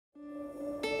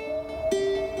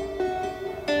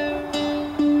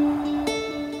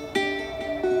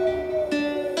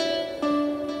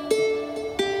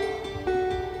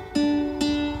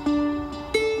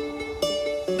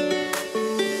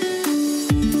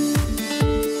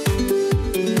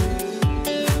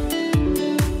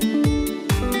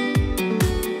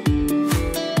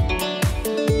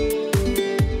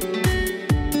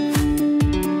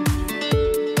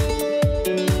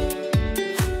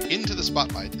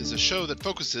is a show that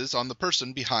focuses on the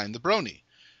person behind the brony.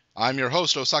 I'm your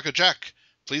host, Osaka Jack.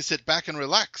 Please sit back and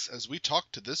relax as we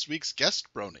talk to this week's guest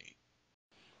brony.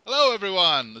 Hello,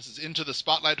 everyone. This is Into the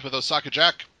Spotlight with Osaka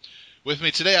Jack. With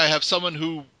me today, I have someone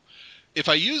who, if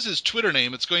I use his Twitter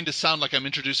name, it's going to sound like I'm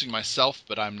introducing myself,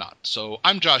 but I'm not. So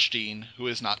I'm Josh Dean, who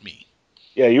is not me.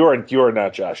 Yeah, you are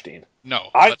not Josh Dean.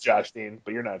 No. I'm Josh Dean,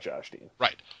 but you're not Josh Dean.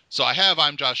 Right. So I have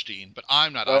I'm Josh Dean, but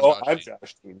I'm not I'm Josh Dean.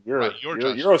 Josh Dean. You're Right,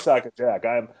 you're Osaka Jack.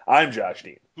 I'm Josh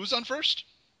Dean. Who's on first?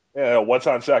 Yeah, what's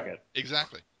on second?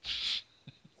 Exactly.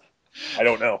 I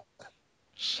don't know.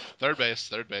 Third base.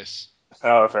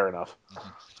 Oh, fair enough.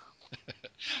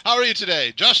 How are you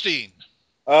today, Josh Dean?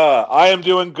 I am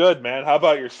doing good, man. How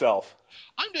about yourself?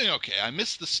 I'm doing okay. I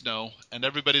miss the snow, and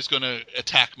everybody's going to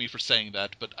attack me for saying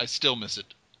that, but I still miss it.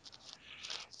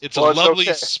 It's a lovely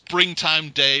springtime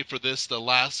day for this, the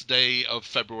last day of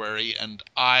February, and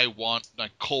I want a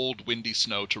cold, windy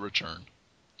snow to return.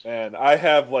 And I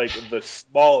have like the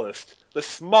smallest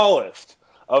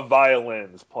of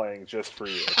violins playing just for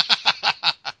you.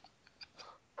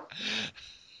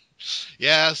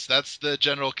 Yes, that's the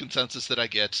general consensus that I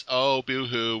get. Oh,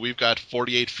 boo-hoo, we've got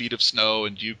 48 feet of snow,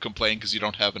 and you complain because you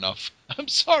don't have enough. I'm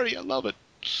sorry, I love it.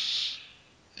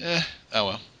 Oh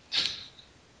well.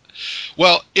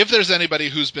 Well, if there's anybody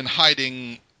who's been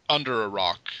hiding under a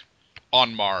rock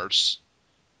on Mars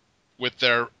with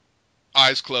their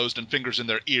eyes closed and fingers in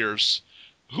their ears,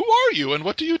 who are you and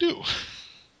what do you do?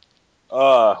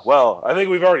 Well, I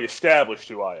think we've already established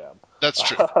who I am. That's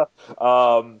true.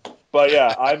 But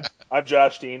yeah, I'm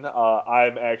Josh Dean.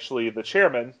 I'm actually the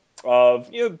chairman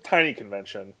of tiny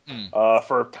convention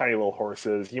for tiny little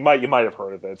horses. You might have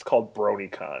heard of it. It's called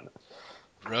BronyCon.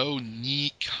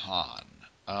 BronyCon.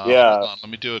 Yeah. Hold on,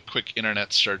 let me do a quick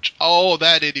internet search. Oh,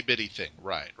 that itty bitty thing.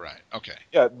 Right. Okay.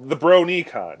 Yeah, the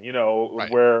BronyCon.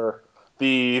 Right. Where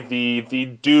the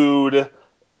dude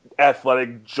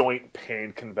athletic joint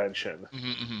pain convention.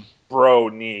 Mm-hmm.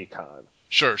 BronyCon.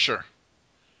 Sure.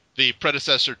 The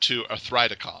predecessor to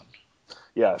Arthriticon.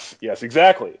 Yes,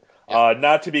 exactly. Yeah.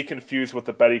 Not to be confused with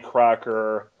the Betty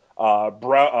Crocker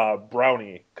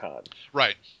BronyCon.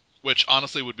 Right, which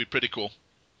honestly would be pretty cool.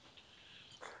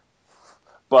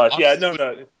 But honestly,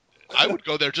 no. I would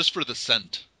go there just for the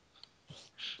scent.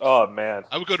 Oh, man.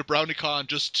 I would go to BronyCon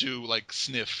just to,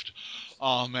 sniff.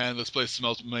 Oh, man, this place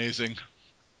smells amazing.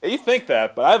 You think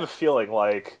that, but I have a feeling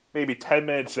maybe 10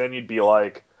 minutes in you'd be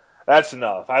like, that's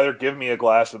enough. Either give me a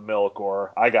glass of milk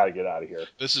or I got to get out of here.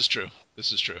 This is true.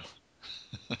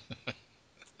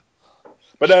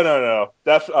 But no.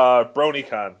 That's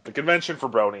BronyCon, the convention for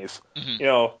bronies.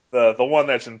 Mm-hmm. The one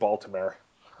that's in Baltimore.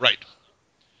 Right.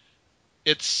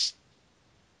 It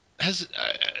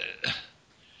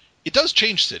does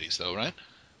change cities, though, right?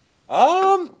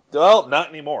 Well, not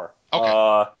anymore.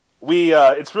 Okay.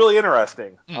 It's really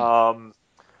interesting.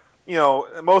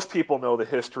 Most people know the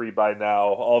history by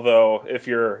now. Although, if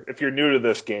you're new to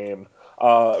this game,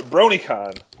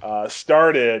 BronyCon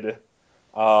started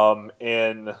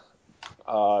in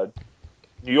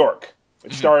New York.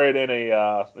 It started in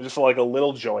a just like a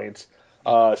little joint,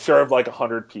 served like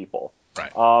 100 people.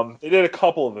 Right. They did a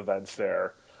couple of events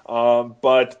there,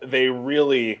 but they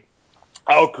really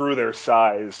outgrew their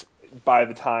size by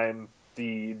the time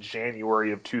the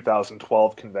January of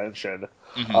 2012 convention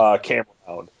came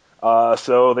around.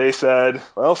 So they said,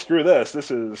 well, screw this.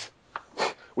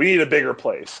 We need a bigger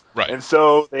place. Right. And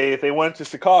so they went to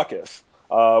Secaucus,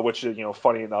 which,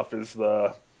 funny enough,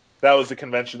 that was the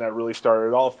convention that really started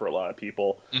it all for a lot of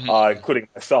people, including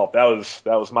myself. That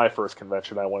was my first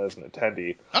convention I went as an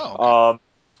attendee. Oh, okay.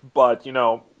 But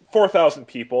 4,000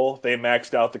 people, they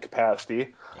maxed out the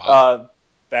capacity. Wow.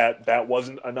 That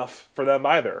wasn't enough for them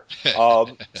either.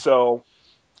 So,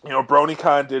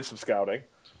 BronyCon did some scouting.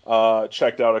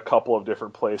 Checked out a couple of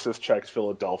different places. Checked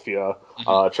Philadelphia.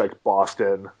 Checked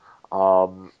Boston.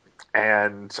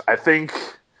 And I think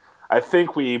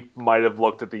we might have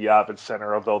looked at the Javits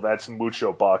Center, although that's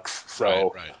mucho bucks.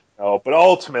 So, right. But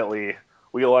ultimately,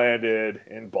 we landed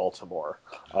in Baltimore,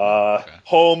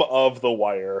 home of The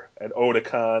Wire and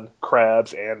Otakon,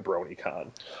 Krabs, and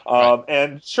BronyCon.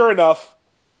 And sure enough,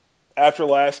 after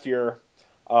last year,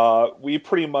 we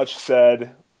pretty much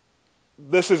said,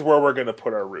 this is where we're going to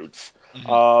put our roots.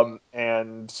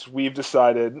 And we've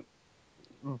decided,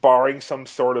 barring some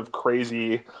sort of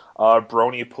crazy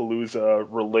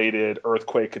Brony-Palooza-related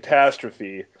earthquake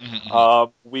catastrophe,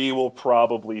 we will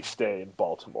probably stay in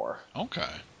Baltimore. Okay.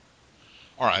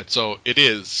 All right, so it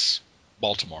is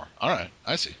Baltimore. All right,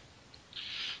 I see.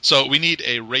 So we need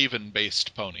a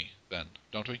Raven-based pony then,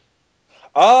 don't we?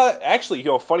 Actually,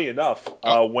 funny enough,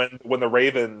 when the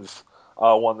Ravens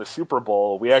won the Super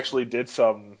Bowl, we actually did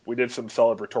some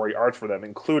celebratory art for them,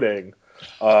 including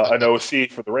an OC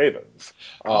for the Ravens.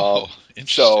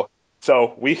 Interesting.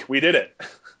 So we did it.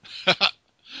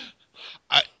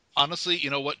 I honestly, you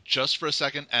know what? Just for a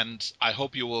second, and I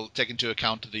hope you will take into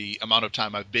account the amount of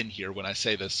time I've been here when I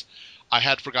say this. I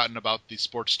had forgotten about the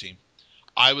sports team.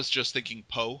 I was just thinking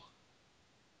Poe.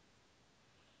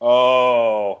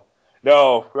 Oh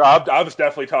no, I was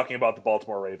definitely talking about the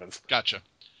Baltimore Ravens. Gotcha.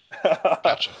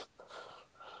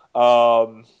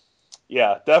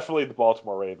 Yeah, definitely the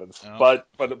Baltimore Ravens. Oh.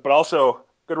 But also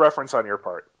good reference on your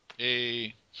part.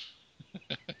 Yay.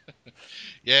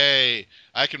 Yay.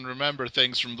 I can remember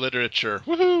things from literature.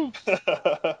 Woohoo!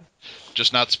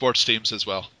 Just not sports teams as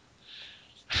well.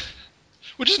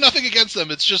 Which is nothing against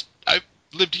them. It's just I've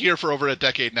lived here for over a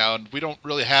decade now, and we don't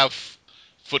really have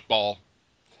football.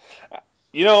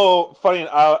 You know, funny.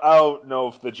 I don't know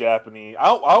if the Japanese. I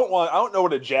don't know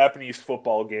what a Japanese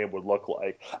football game would look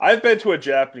like. I've been to a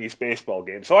Japanese baseball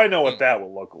game, so I know what that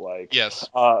would look like. Yes.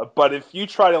 But if you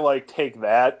try to like take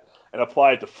that and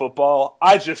apply it to football,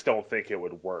 I just don't think it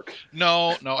would work.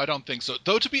 No, I don't think so.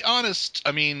 Though to be honest,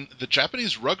 I mean, the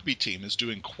Japanese rugby team is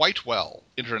doing quite well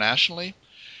internationally.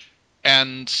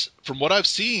 And from what I've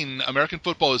seen, American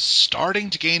football is starting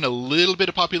to gain a little bit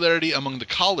of popularity among the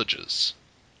colleges.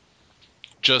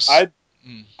 Don't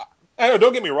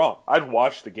get me wrong. I'd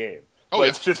watch the game. Oh,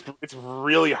 but yeah. It's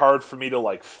really hard for me to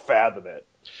like fathom it.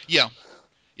 Yeah.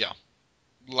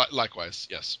 Likewise,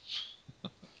 yes.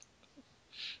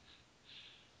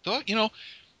 Though, you know,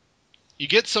 you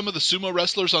get some of the sumo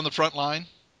wrestlers on the front line.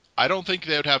 I don't think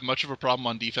they would have much of a problem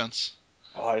on defense.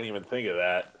 Oh, I didn't even think of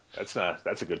that.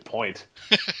 That's a good point.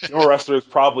 Sumo wrestlers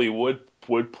probably would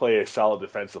play a solid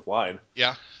defensive line.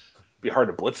 Yeah. It'd be hard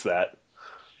to blitz that.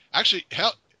 Actually,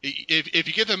 hell, if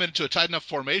you get them into a tight enough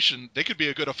formation, they could be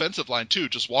a good offensive line too,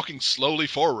 just walking slowly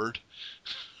forward.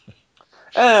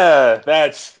 I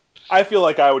feel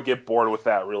like I would get bored with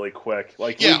that really quick.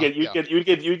 Like you'd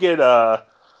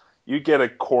get a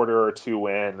quarter or two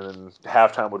in, and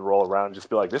halftime would roll around and just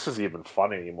be like, this isn't even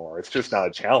fun anymore. It's just not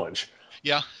a challenge.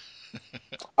 Yeah.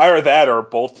 Either that or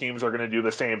both teams are going to do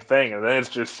the same thing, and then it's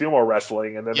just sumo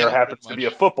wrestling, and then there happens to be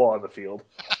a football on the field.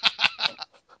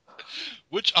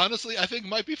 Which, honestly, I think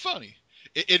might be funny.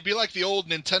 It'd be like the old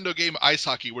Nintendo game Ice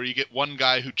Hockey, where you get one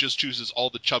guy who just chooses all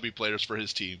the chubby players for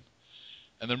his team.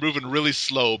 And they're moving really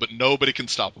slow, but nobody can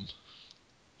stop them.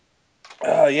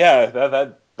 Yeah,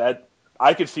 that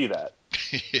I could see that.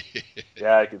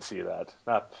 Yeah, I could see that.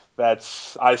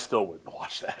 I still wouldn't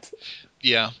watch that.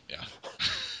 Yeah.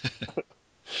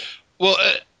 Well,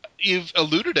 you've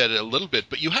alluded at it a little bit,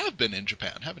 but you have been in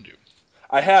Japan, haven't you?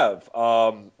 I have.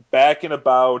 Back in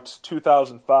about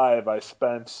 2005, I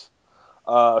spent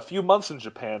a few months in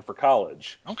Japan for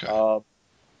college. Okay.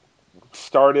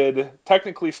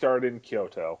 Technically started in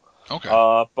Kyoto.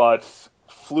 Okay. But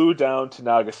flew down to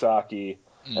Nagasaki,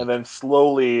 and then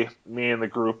slowly, me and the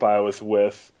group I was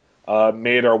with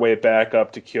made our way back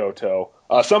up to Kyoto.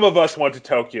 Some of us went to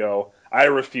Tokyo. I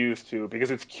refused to because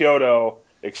it's Kyoto,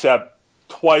 except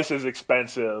twice as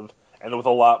expensive and with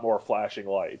a lot more flashing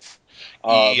lights.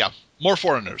 Yeah, more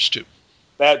foreigners too.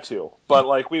 That too, but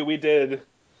like we did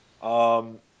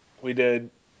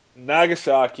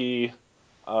Nagasaki,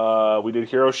 we did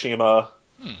Hiroshima,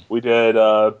 we did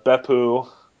Beppu,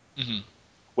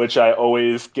 which I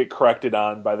always get corrected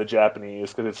on by the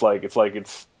Japanese because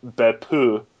it's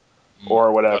Beppu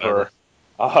or whatever.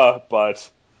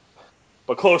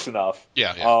 But close enough.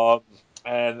 Yeah.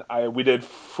 And we did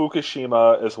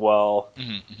Fukushima as well,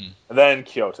 and then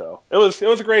Kyoto. It was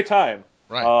a great time.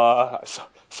 Right. I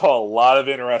saw a lot of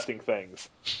interesting things.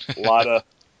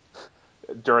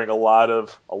 During a lot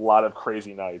of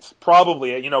crazy nights.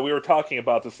 Probably, we were talking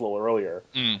about this a little earlier.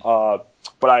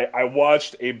 But I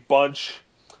watched a bunch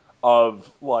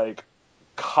of like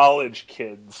college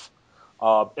kids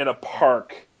in a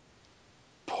park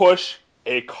push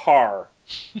a car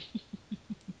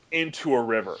into a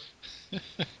river.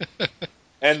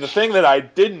 And the thing that I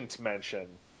didn't mention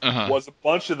was a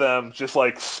bunch of them just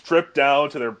like stripped down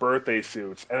to their birthday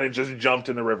suits and then just jumped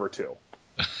in the river too.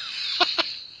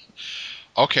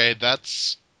 Okay,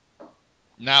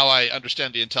 now I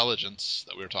understand the intelligence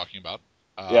that we were talking about.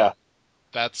 Yeah.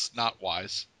 That's not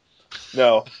wise.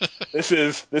 No. This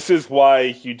is why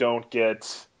you don't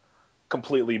get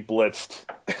completely blitzed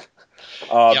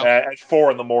at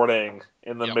 4 a.m.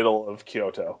 in the middle of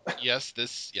Kyoto. Yes,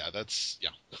 yeah.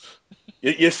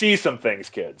 You see some things,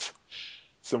 kids.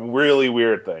 Some really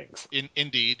weird things.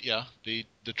 Indeed, yeah. The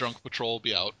drunk patrol will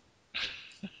be out.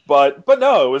 But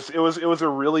no, it was a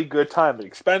really good time, an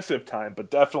expensive time,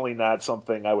 but definitely not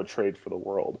something I would trade for the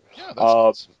world. Yeah, that's Uh,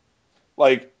 nice.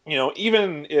 like,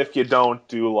 even if you don't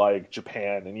do like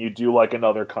Japan and you do like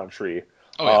another country,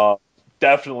 Oh yeah. uh,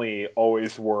 definitely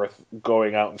always worth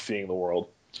going out and seeing the world.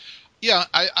 Yeah,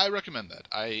 I recommend that.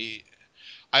 I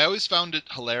always found it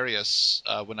hilarious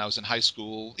when I was in high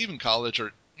school, even college,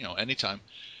 or anytime.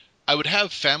 I would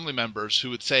have family members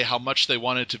who would say how much they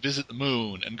wanted to visit the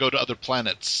moon and go to other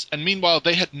planets, and meanwhile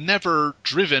they had never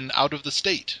driven out of the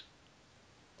state.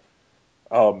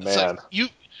 Oh It's like man.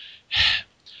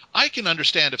 I can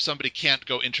understand if somebody can't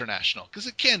go international because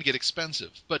it can get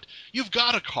expensive, but you've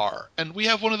got a car, and we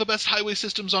have one of the best highway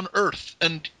systems on Earth,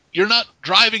 and you're not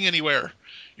driving anywhere.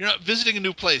 You're not visiting a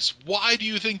new place. Why do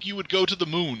you think you would go to the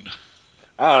moon?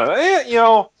 I don't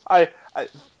know. I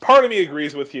part of me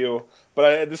agrees with you,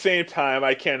 but at the same time,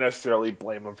 I can't necessarily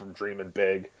blame them from dreaming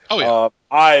big. Oh yeah.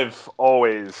 I've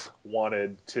always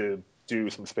wanted to do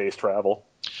some space travel.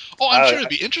 Oh, I'm I, sure it'd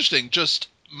be interesting. Just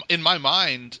in my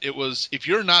mind, it was if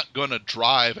you're not going to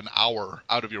drive an hour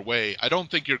out of your way, I don't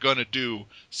think you're going to do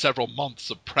several months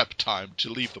of prep time to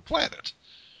leave the planet.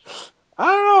 I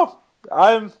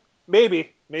don't know.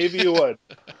 Maybe you would.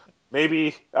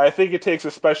 Maybe I think it takes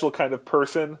a special kind of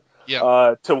person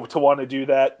Yeah, to want to do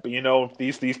that. But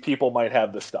these people might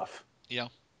have the stuff. yeah.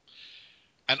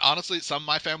 And honestly, some of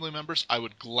my family members, I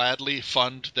would gladly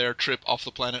fund their trip off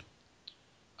the planet.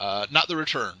 Not the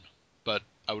return, but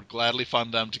I would gladly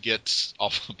fund them to get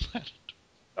off the planet.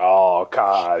 Oh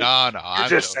God, No, no, you're I'm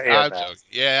just joking. saying I'm that joking.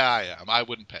 Yeah, I am. I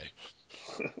wouldn't pay.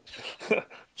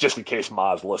 just in case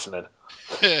Ma's listening.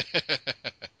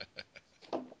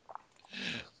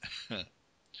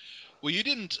 Well, you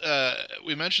didn't.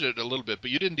 We mentioned it a little bit,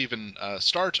 but you didn't even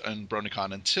start on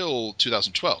BronyCon until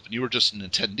 2012, and you were just an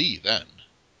attendee then.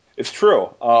 It's true.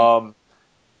 Mm.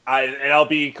 I'll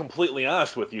be completely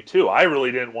honest with you too. I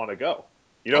really didn't want to go.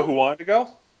 You know Oh, who wanted to go?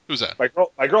 who's that?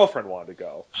 My girlfriend wanted to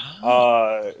go.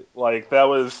 Oh. Like that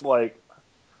was like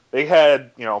they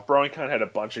had BronyCon had a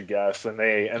bunch of guests and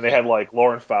they Hmm. had like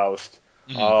Lauren Faust.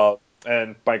 Hmm. Uh,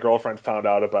 and my girlfriend found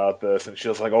out about this and she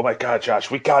was like, "Oh my God, Josh,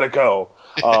 we gotta go."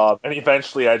 And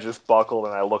eventually I just buckled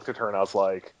and I looked at her and I was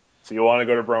like, "So you want to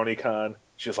go to BronyCon?"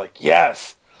 She was like,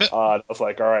 "Yes." I was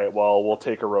like, "All right, well, we'll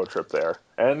take a road trip there."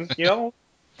 And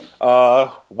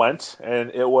went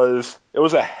and it was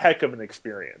a heck of an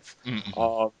experience. Hmm.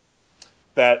 Um,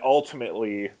 that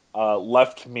ultimately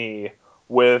left me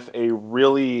with a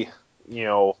really, you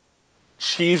know,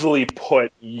 cheesily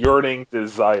put yearning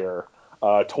desire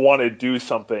to want to do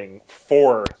something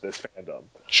for this fandom.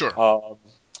 Sure. Um,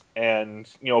 and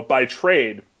by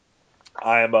trade,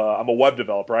 I'm a web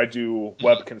developer. I do Hmm.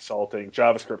 web consulting,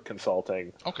 JavaScript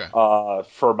consulting Okay.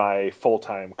 for my full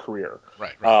time career.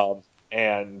 Right. Right.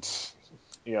 And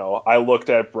I looked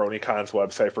at BronyCon's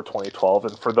website for 2012,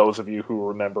 and for those of you who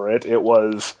remember it, it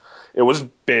was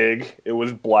big, it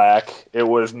was black, it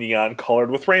was neon colored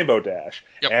with rainbow dash,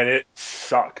 Yep. and it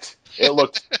sucked. It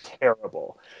looked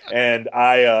terrible. And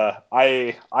I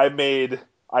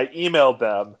emailed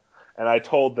them and I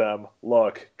told them,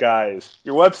 look, guys,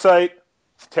 your website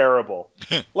is terrible.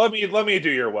 Let me do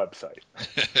your website.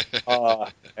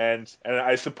 And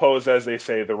I suppose, as they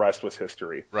say, the rest was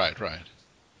history. Right. Right.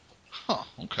 Huh.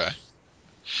 Okay.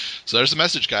 So there's the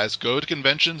message, guys. Go to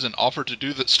conventions and offer to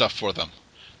do that stuff for them.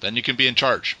 Then you can be in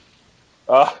charge.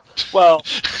 Uh, well,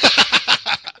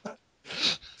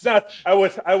 it's not. I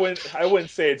wouldn't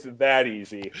say it's that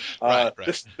easy. Right.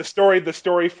 Right. The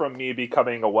story from me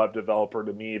becoming a web developer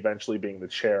to me eventually being the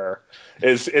chair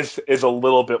is a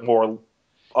little bit more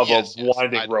of a Yes. Yes. I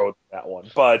winding know. road than that one.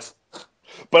 But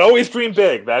always dream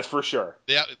big. That's for sure.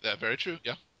 Yeah. Very true.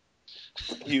 Yeah.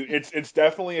 It's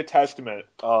definitely a testament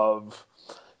of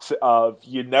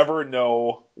you never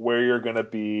know where you're gonna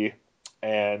be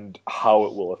and how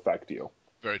it will affect you.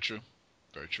 Very true.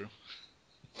 Very true.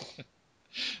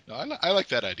 No, I like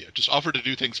that idea. Just offer to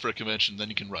do things for a convention, then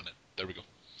you can run it. There we go.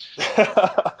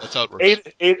 That's how it A, works.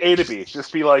 A to B.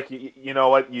 Just be like, you know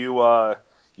what,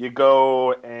 you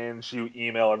go and you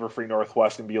email Everfree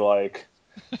Northwest and be like,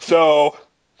 so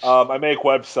I make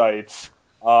websites.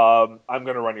 I'm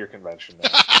gonna run your convention now.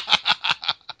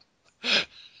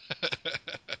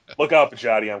 Look out,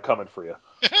 Bajati, I'm coming for you.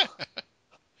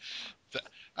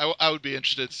 I would be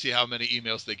interested to see how many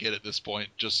emails they get at this point,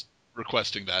 just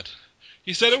requesting that.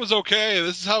 He said it was okay.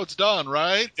 This is how it's done,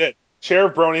 right? Chair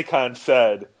of BronyCon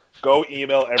said, go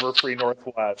email Everfree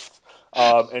Northwest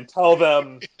and tell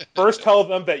them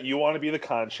that you want to be the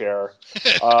con chair,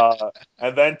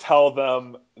 and then tell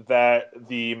them that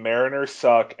the Mariners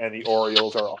suck and the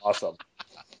Orioles are awesome.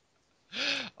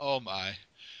 Oh my.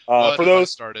 What For have I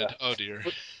those started? Oh dear.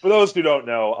 for those who don't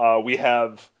know,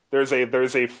 there's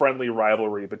a friendly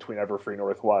rivalry between Everfree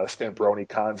Northwest and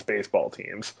BronyCon's baseball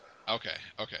teams. Okay.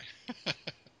 Okay.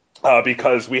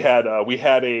 Because we had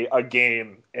a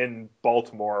game in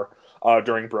Baltimore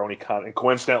during BronyCon, and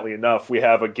coincidentally enough, we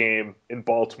have a game in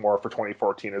Baltimore for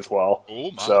 2014 as well.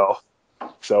 Oh my.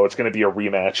 So it's going to be a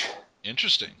rematch.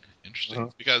 Interesting. Interesting.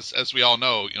 Mm-hmm. Because as we all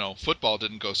know, football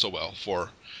didn't go so well for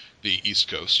the East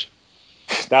Coast.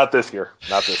 Not this year.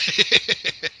 Not this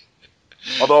year.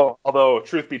 Although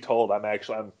truth be told, I'm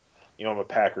a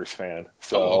Packers fan.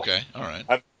 So Oh, okay. All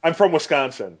right. I'm from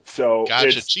Wisconsin, so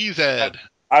Gotcha. Cheesehead.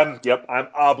 I'm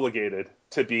obligated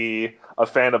to be a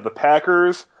fan of the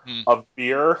Packers, of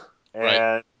beer,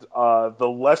 and the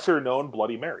lesser known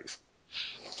Bloody Marys.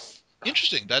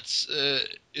 Interesting. That's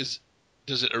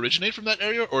does it originate from that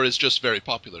area, or is just very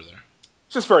popular there?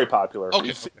 It's just very popular.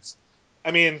 Okay.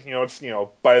 I mean, it's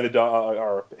by the dog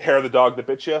or hair of the dog that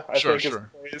bit you. I think is the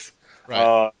phrase.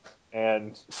 Right.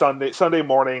 And Sunday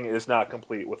morning is not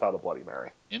complete without a Bloody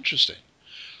Mary. Interesting.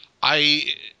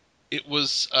 It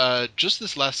was just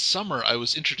this last summer I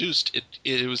was introduced.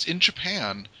 It was in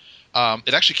Japan.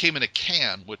 It actually came in a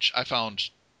can, which I found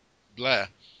bleh.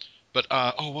 But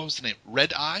what was the name?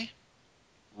 Red Eye.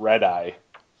 Red Eye.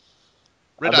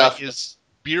 Red Eye is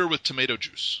beer with tomato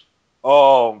juice.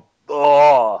 Oh.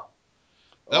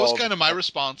 That was kind of my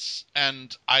response,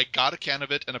 and I got a can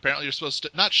of it, and apparently you're supposed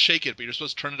to not shake it, but you're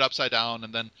supposed to turn it upside down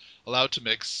and then allow it to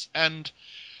mix. And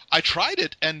I tried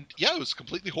it, and yeah, it was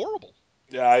completely horrible.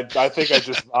 Yeah, I think I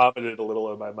just vomited a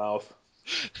little in my mouth.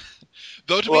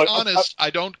 Though, to be honest, I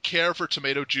don't care for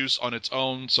tomato juice on its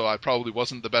own, so I probably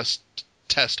wasn't the best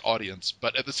test audience.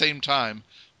 But at the same time,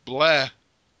 bleh,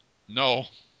 no.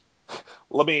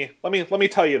 Let me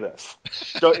tell you this.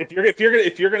 So if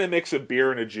you're gonna mix a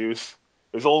beer and a juice,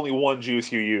 there's only one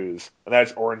juice you use, and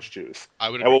that's orange juice. I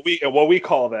would agree. And what we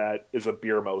call that is a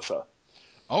beer mosa.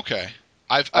 Okay,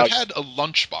 I've had a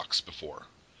lunchbox before,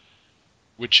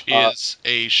 which is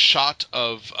a shot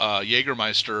of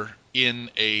Jägermeister in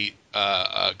a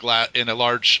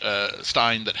large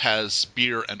stein that has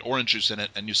beer and orange juice in it,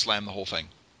 and you slam the whole thing.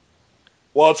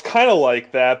 Well, it's kind of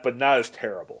like that, but not as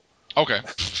terrible. Okay,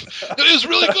 it was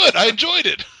really good. I enjoyed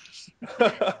it.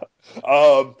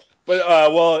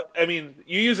 Well, I mean,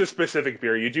 you use a specific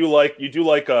beer. You do like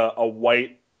a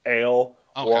white ale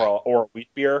or a wheat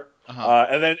beer,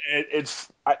 and then it's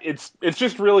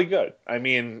just really good. I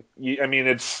mean,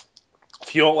 it's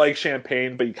if you don't like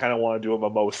champagne, but you kind of want to do a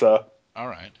mimosa. All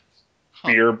right,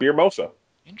 beer mosa.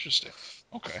 Interesting.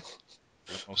 Okay,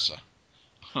 mimosa.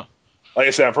 Huh. Like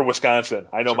I said, I'm from Wisconsin.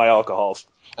 I know my alcohols.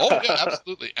 Oh yeah,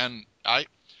 absolutely. And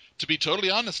to be totally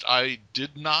honest, I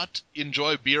did not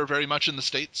enjoy beer very much in the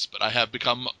States, but I have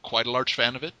become quite a large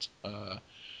fan of it.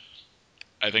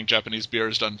 I think Japanese beer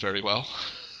is done very well.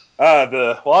 I'm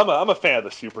a fan of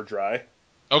the super dry.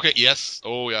 Okay, yes.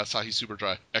 Oh yeah, Asahi Super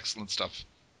Dry. Excellent stuff.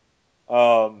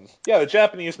 Yeah, the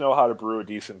Japanese know how to brew a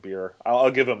decent beer. I'll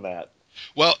give them that.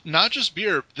 Well, not just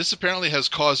beer. This apparently has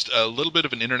caused a little bit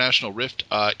of an international rift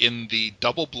in the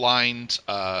double-blind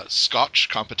Scotch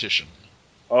competition.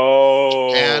 Oh.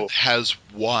 Japan has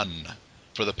won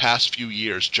for the past few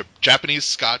years.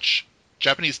 Japanese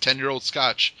 10-year-old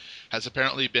Scotch has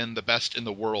apparently been the best in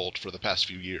the world for the past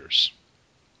few years,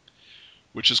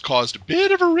 which has caused a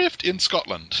bit of a rift in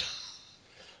Scotland.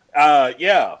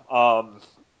 Yeah.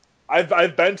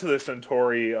 I've been to the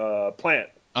Suntory plant.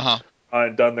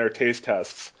 And done their taste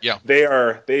tests. Yeah.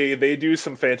 They do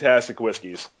some fantastic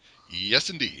whiskeys. Yes,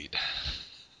 indeed.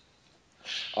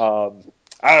 I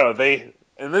don't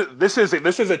know. This is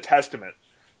a testament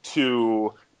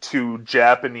to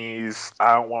Japanese.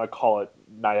 I don't want to call it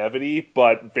naivety,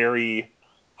 but very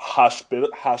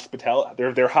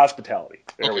hospitality. Their hospitality.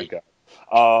 There we go.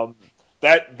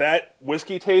 That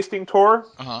whiskey tasting tour.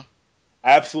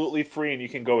 Absolutely free, and you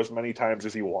can go as many times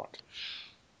as you want.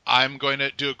 I'm going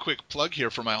to do a quick plug here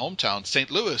for my hometown,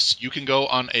 St. Louis. You can go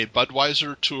on a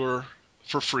Budweiser tour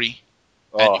for free,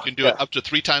 and you can do it up to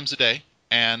 3 times a day.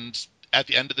 And at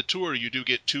the end of the tour, you do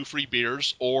get 2 free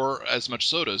beers or as much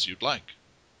soda as you'd like.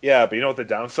 Yeah, but you know what the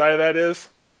downside of that is?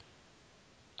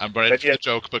 I'm ready for the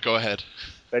joke, but go ahead.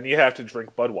 Then you have to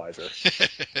drink Budweiser.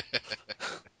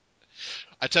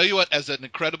 I tell you what, as an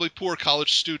incredibly poor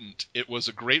college student, it was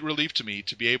a great relief to me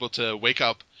to be able to wake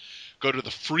up, go to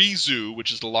the free zoo,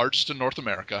 which is the largest in North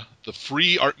America, the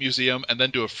free art museum, and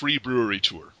then do a free brewery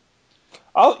tour.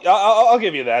 I'll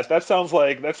give you that. That sounds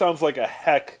like a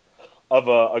heck of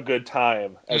a good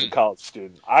time as a college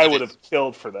student. I would have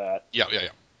killed for that. Yeah.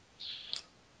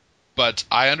 But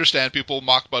I understand people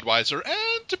mock Budweiser,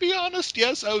 and to be honest,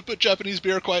 yes, I would put Japanese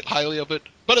beer quite highly of it.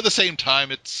 But at the same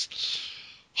time, it's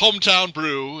hometown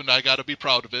brew, and I gotta be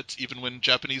proud of it, even when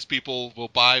Japanese people will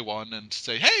buy one and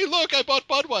say, hey, look, I bought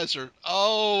Budweiser.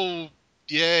 Oh,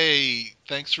 yay,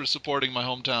 thanks for supporting my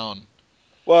hometown.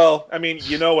 Well, I mean,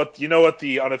 you know what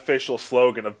the unofficial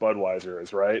slogan of Budweiser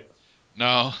is, right?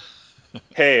 No.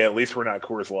 Hey, at least we're not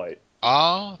Coors Light.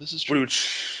 Ah, this is true.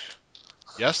 Wooch.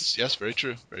 Yes, very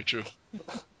true, very true.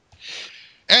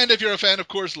 And if you're a fan of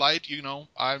Coors Light,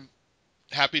 I'm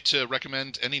happy to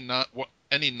recommend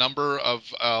any number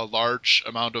of large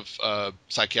amount of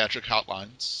psychiatric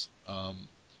hotlines,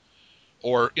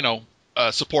 or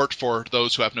support for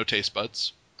those who have no taste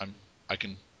buds. I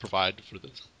can provide for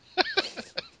this.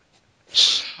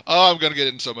 Oh, I'm gonna get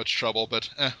in so much trouble, but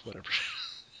whatever.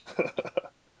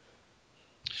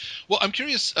 Well, I'm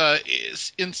curious.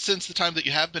 Since the time that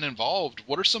you have been involved,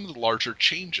 what are some of the larger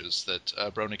changes that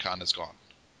BronyCon has gone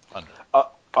under?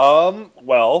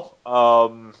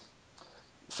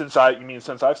 Since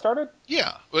I've started?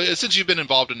 Yeah, well, since you've been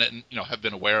involved in it and have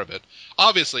been aware of it.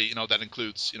 Obviously, that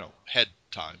includes head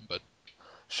time, but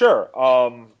sure.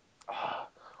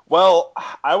 Well,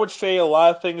 I would say a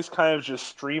lot of things kind of just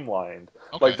streamlined.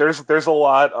 Okay. Like there's a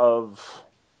lot of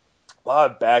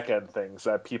back end things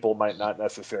that people might not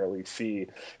necessarily see,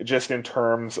 just in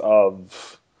terms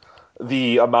of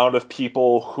the amount of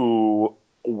people who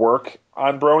work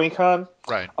on BronyCon,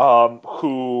 right?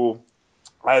 Who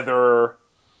either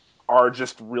are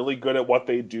just really good at what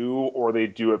they do or they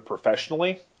do it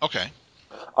professionally. Okay.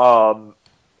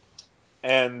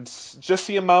 And just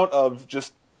the amount of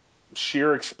just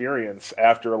sheer experience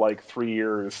after like 3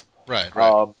 years, right.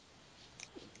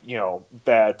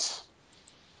 That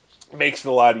makes it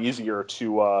a lot easier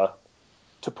to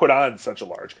put on such a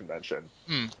large convention.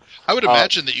 I would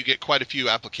imagine that you get quite a few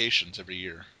applications every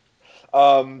year.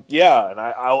 Yeah, and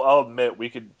I'll admit we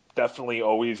could definitely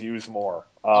always use more.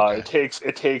 Okay.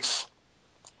 It takes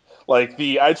like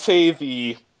I'd say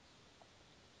the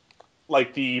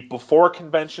before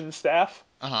convention staff.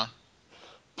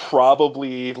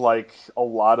 Probably like a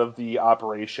lot of the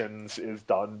operations is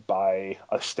done by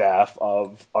a staff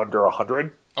of under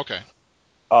 100. Okay.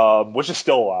 Which is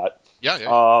still a lot.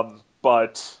 Yeah.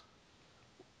 But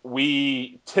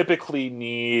we typically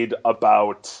need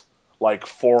about like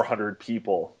 400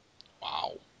 people.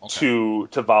 Wow. Okay.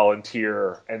 To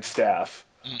volunteer and staff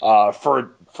for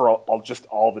just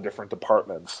all the different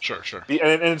departments. Sure.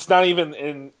 And it's not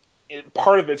even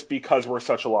part of it's because we're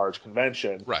such a large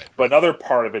convention. Right. But another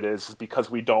part of it is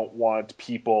because we don't want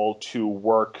people to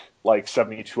work like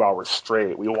 72 hours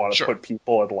straight. We want to put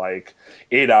people in like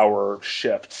 8-hour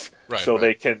shifts. Right, so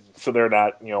they're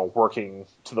not, working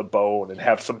to the bone and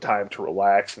have some time to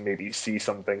relax and maybe see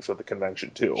some things at the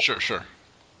convention too. Sure.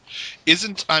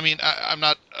 I'm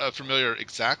not familiar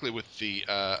exactly with the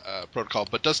protocol,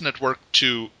 but doesn't it work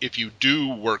to, if you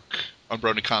do work on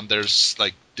BronyCon, there's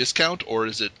like discount, or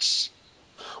is it?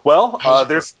 Well,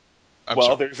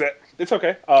 it's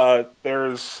okay.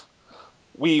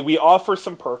 We offer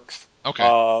some perks.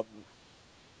 Okay.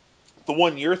 The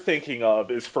one you're thinking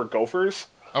of is for gophers.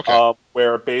 Okay.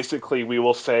 Where basically we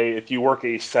will say if you work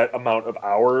a set amount of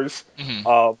hours,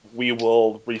 we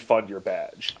will refund your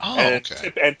badge. Oh,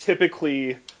 okay. And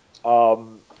typically,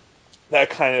 that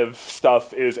kind of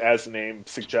stuff is, as the name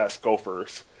suggests,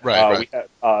 gophers. Right.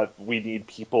 We need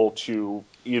people to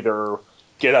either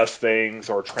get us things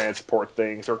or transport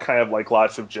things, or kind of like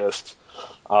lots of just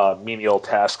menial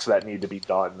tasks that need to be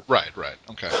done. Right.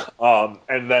 Okay.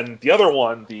 And then the other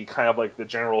one, the kind of like the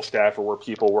general staff, or where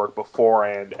people work before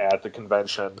and at the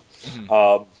convention,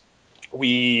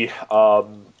 we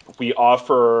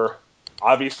offer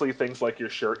obviously things like your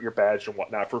shirt, your badge, and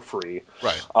whatnot for free.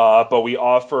 Right. But we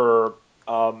offer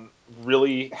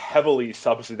really heavily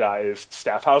subsidized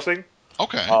staff housing.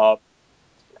 Okay.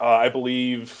 I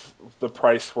believe the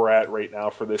price we're at right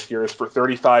now for this year is for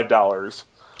 $35.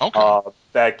 Okay.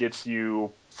 That gets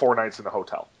you 4 nights in a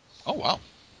hotel. Oh, wow.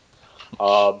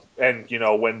 And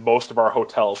when most of our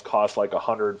hotels cost like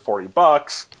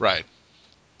 $140, right?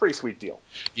 Pretty sweet deal.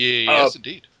 Yeah, yes,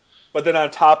 indeed. But then on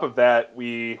top of that,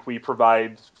 we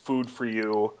provide food for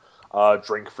you,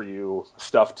 drink for you,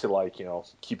 stuff to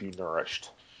keep you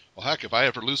nourished. Well, heck, if I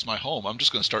ever lose my home, I'm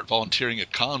just going to start volunteering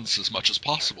at cons as much as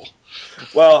possible.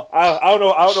 Well, I don't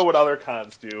know what other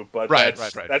cons do, but right.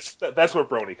 That's what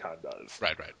BronyCon does.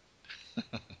 Right.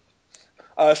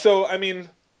 So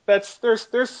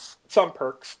there's some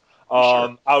perks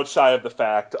outside of the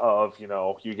fact of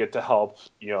you get to help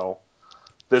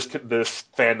this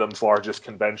fandom's largest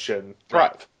convention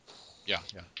thrive. Right. Yeah.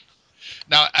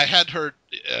 Now I had heard,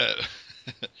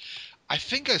 I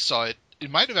think I saw it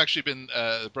it might have actually been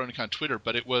BronyCon Twitter,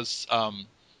 but it was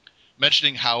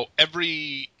mentioning how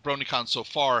every BronyCon so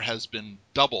far has been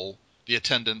double the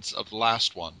attendance of the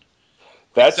last one.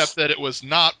 Except that it was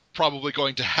not probably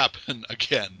going to happen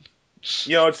again.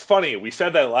 It's funny. We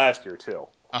said that last year too.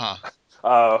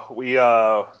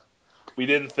 We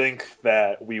didn't think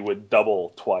that we would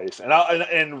double twice,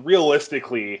 and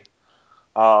realistically,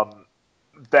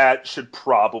 that should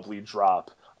probably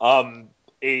drop.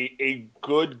 A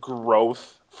good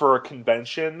growth for a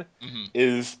convention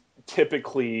is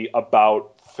typically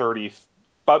about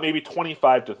maybe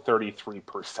 25 to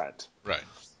 33%. Right.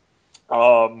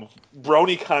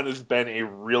 BronyCon has been a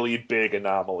really big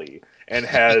anomaly and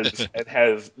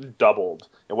has doubled.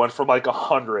 It went from like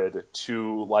 100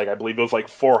 to like I believe it was like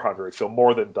 400, so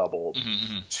more than doubled,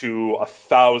 to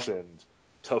 1,000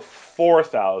 to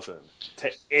 4,000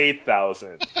 to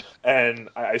 8,000, and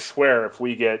I swear if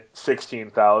we get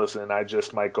 16,000, I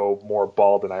just might go more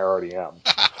bald than I already am.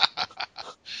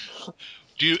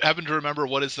 Do you happen to remember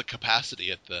what is the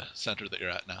capacity at the center that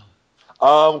you're at now?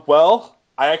 Well,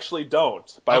 I actually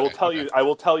don't, but I will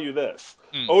tell you this.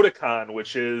 Otakon,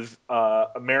 which is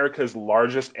America's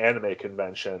largest anime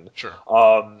convention,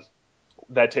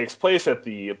 that takes place at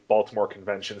the Baltimore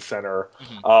Convention Center,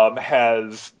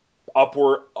 has up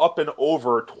and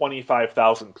over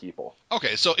 25,000 people.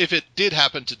 Okay, so if it did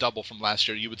happen to double from last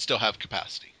year, you would still have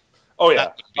capacity. Oh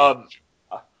yeah.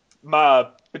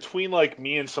 Between like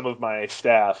me and some of my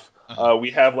staff,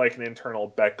 we have like an internal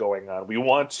bet going on. We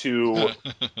want to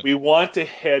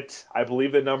hit. I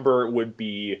believe the number would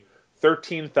be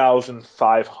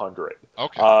 13,500.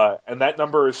 Okay. And that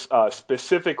number is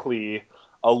specifically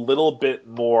a little bit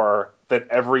more than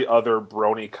every other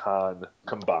BronyCon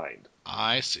combined.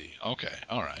 I see. Okay.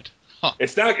 All right. Huh.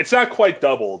 It's not quite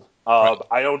doubled.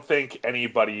 I don't think any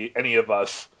of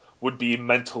us would be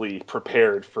mentally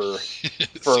prepared for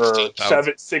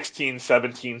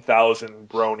 17,000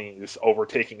 bronies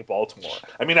overtaking Baltimore.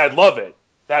 I mean, I'd love it.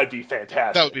 That'd be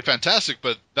fantastic. That would be fantastic,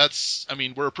 but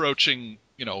we're approaching,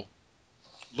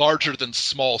 larger than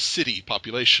small city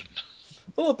population.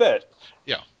 A little bit.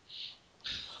 Yeah.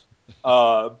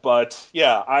 But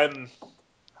yeah,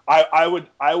 I would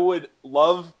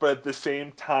love, but at the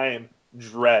same time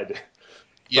dread.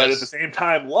 Yes. But at the same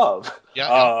time, love.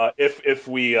 Yeah. If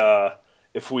we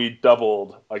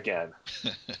doubled again.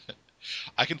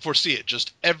 I can foresee it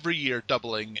just every year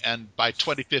doubling, and by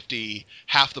 2050,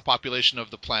 half the population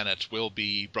of the planet will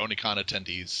be BronyCon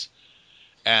attendees,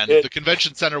 and the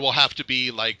convention center will have to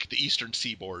be like the Eastern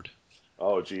Seaboard.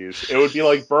 Oh, geez, it would be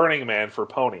like Burning Man for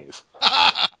ponies.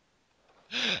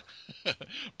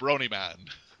 Brony Man.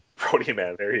 Brony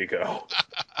Man. There you go.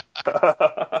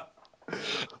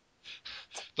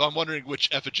 Though I'm wondering which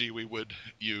effigy we would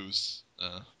use.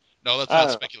 No, let's not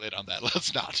speculate on that.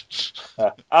 Let's not.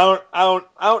 I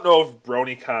don't know if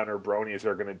BronyCon or Bronies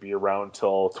are going to be around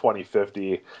till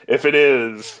 2050. If it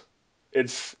is,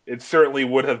 it certainly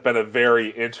would have been a very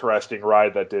interesting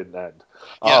ride that didn't end.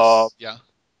 Yes. Yeah.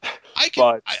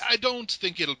 I don't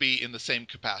think it'll be in the same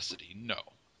capacity. No.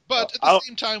 But at the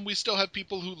same time, we still have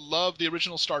people who love the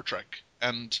original Star Trek,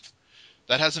 and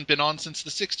that hasn't been on since the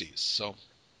 60s. So.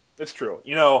 It's true.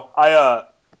 I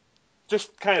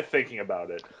just kind of thinking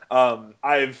about it.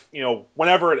 I've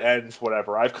whenever it ends,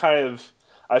 whatever. I've kind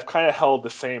of held the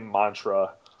same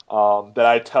mantra that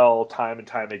I tell time and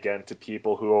time again to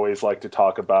people who always like to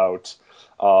talk about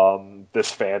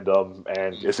this fandom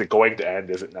and is it going to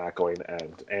end? Is it not going to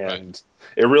end? And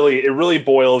it really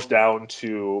boils down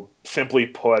to, simply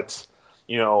put,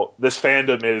 this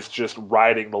fandom is just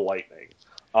riding the lightning.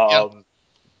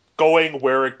 Going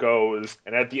where it goes,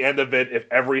 and at the end of it, if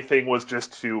everything was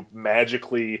just to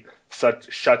magically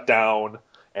shut down,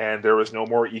 and there was no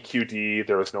more EQD,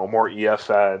 there was no more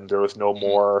EFN, there was no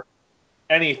more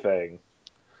anything,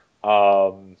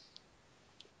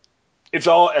 it's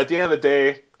all, at the end of the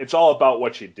day, it's all about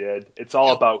what you did, it's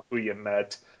all about who you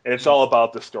met, and it's all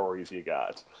about the stories you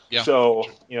got. So,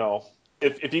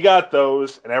 if you got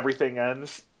those and everything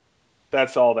ends,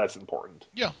 that's all that's important.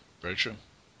 Yeah, very true.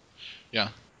 Yeah.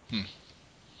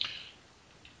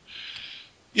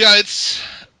 Yeah, it's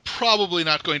probably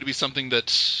not going to be something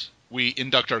that we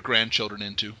induct our grandchildren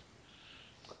into.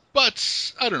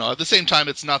 But, I don't know, at the same time,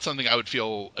 it's not something I would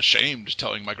feel ashamed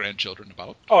telling my grandchildren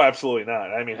about. Oh, absolutely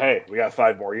not. I mean, hey, we got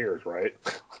 5 more years, right?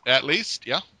 At least,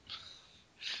 yeah.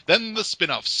 Then the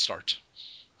spin-offs start.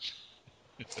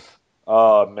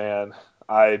 Oh, man.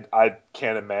 I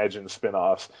can't imagine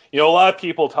spin-offs. You know, a lot of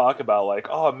people talk about like,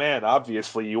 oh man,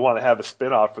 obviously you want to have a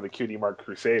spin-off for the Cutie Mark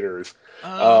Crusaders.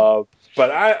 But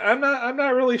I'm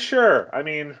not really sure. I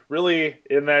mean, really,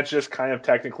 isn't that just kind of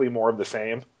technically more of the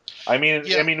same? Yeah.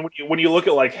 I mean, when you look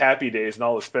at like Happy Days and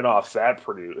all the spin-offs that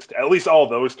produced, at least all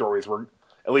those stories were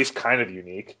at least kind of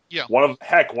unique. Yeah. One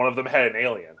of them had an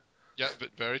alien. Yeah, but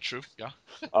very true. Yeah.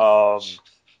 Um,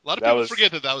 A lot of people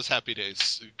forget that was Happy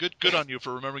Days. Good on you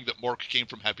for remembering that Mork came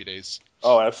from Happy Days.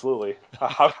 Oh, absolutely.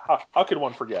 How could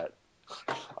one forget?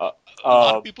 A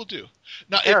lot of people do.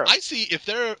 Now, if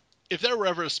there were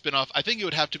ever a spinoff, I think it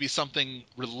would have to be something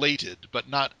related, but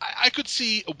not. I could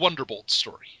see a Wonderbolt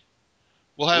story.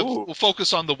 We'll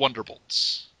focus on the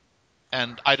Wonderbolts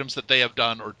and items that they have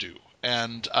done or do,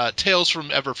 and Tales from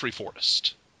Everfree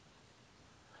Forest.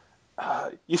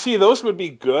 You see, those would be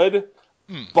good,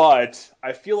 but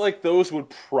I feel like those would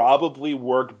probably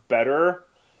work better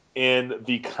in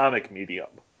the comic medium.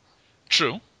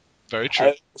 True. Very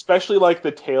true. Especially like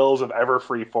the Tales of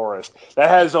Everfree Forest. That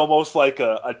has almost like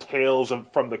a Tales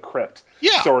from the Crypt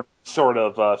sort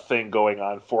of thing going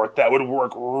on for it. That would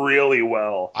work really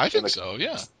well. I think so,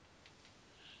 yeah.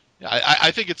 Yeah,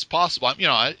 I think it's possible.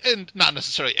 And not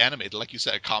necessarily animated. Like you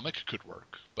said, a comic could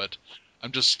work. But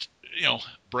I'm just,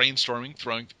 brainstorming,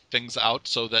 throwing things out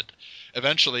so that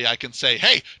eventually I can say,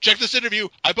 hey, check this interview.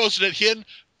 I posted it here.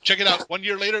 Check it out. 1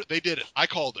 year later, they did it. I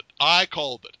called it.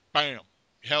 Bam.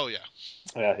 Hell yeah.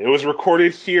 Yeah, it was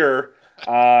recorded here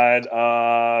on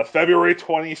February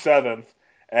 27th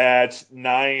at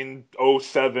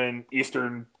 9:07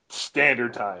 Eastern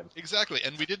Standard Time. Exactly,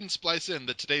 and we didn't splice in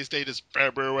that today's date is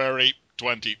February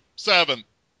 27th,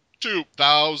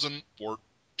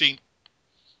 2014.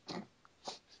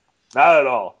 Not at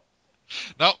all.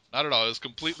 No, not at all. It was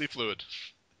completely fluid.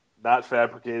 Not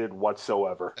fabricated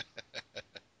whatsoever.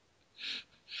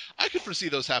 I could foresee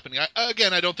those happening. I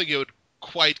don't think it would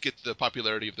quite get the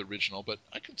popularity of the original, but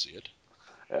I can see it.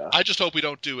 Yeah. I just hope we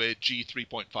don't do a G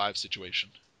 3.5 situation.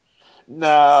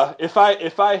 Nah, if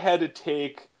I had to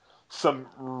take some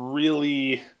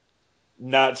really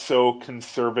not so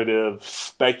conservative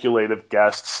speculative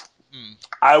guests,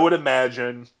 I would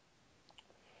imagine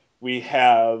we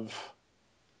have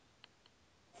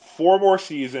 4 more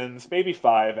seasons, maybe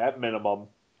 5 at minimum.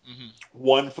 Mm-hmm.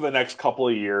 1 for the next couple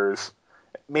of years,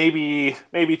 maybe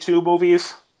 2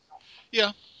 movies.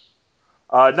 Yeah.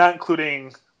 Not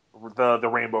including the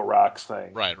Rainbow Rocks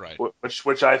thing. Right.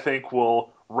 Which I think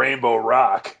will Rainbow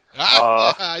Rock.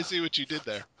 I see what you did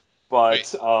there.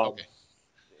 But okay.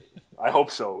 I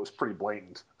hope so. It was pretty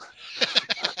blatant.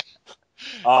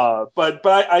 But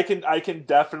I can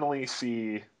definitely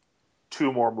see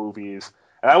 2 more movies,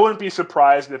 and I wouldn't be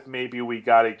surprised if maybe we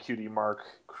got a Cutie Mark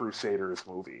Crusaders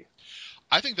movie.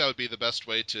 I think that would be the best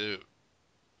way to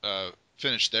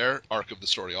finish their arc of the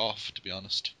story off, to be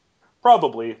honest.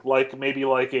 Probably maybe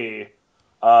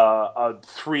a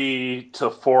 3 to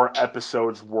 4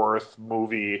 episodes worth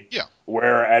movie. Yeah.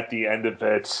 Where at the end of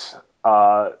it,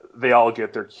 they all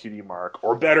get their Cutie Mark,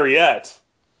 or better yet,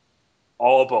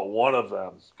 all but one of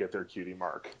them get their Cutie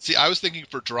Mark. See, I was thinking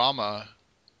for drama,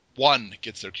 one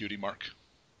gets their Cutie Mark,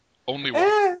 only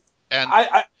one. And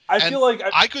I feel like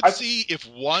I could see if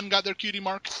one got their Cutie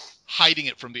Mark, hiding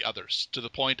it from the others to the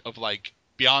point of like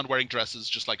beyond wearing dresses,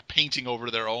 just like painting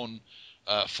over their own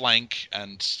flank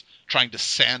and trying to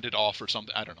sand it off or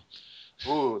something. I don't know.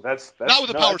 Ooh, that's not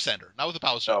with a power sander. Not with a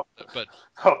power sander. No. But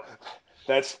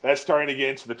that's starting to get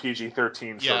into the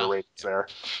PG-13 sort of ratings there.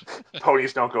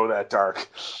 Ponies don't go that dark.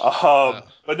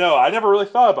 But no, I never really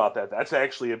thought about that. That's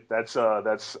actually that's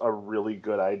a really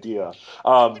good idea.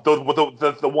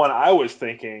 The one I was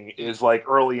thinking is like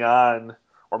early on,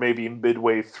 or maybe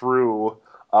midway through,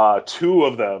 2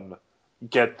 of them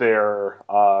get their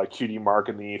Cutie Mark,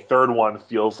 and the third one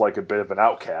feels like a bit of an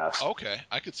outcast. Okay,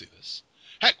 I could see this.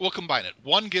 Heck, we'll combine it.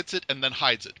 One gets it and then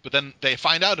hides it, but then they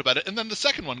find out about it, and then the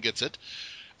second one gets it,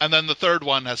 and then the third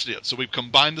one has to do it. So we've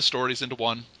combined the stories into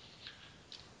one.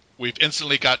 We've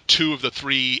instantly got 2 of the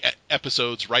 3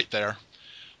 episodes right there.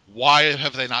 Why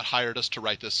have they not hired us to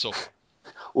write this so far?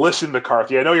 Listen,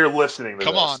 McCarthy, I know you're listening to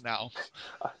Come this. on now.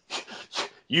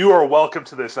 You are welcome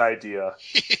to this idea.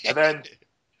 And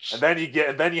then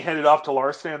you hand it off to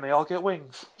Larson, and they all get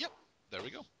wings. Yep. There we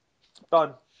go.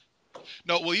 Done.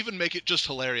 No, we'll even make it just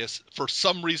hilarious. For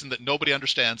some reason that nobody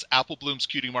understands, Apple Bloom's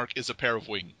Cutie Mark is a pair of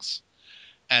wings.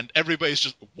 And everybody's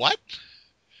just, what?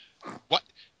 What?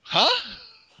 Huh?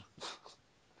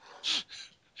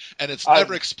 And it's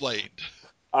never explained.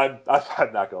 I'm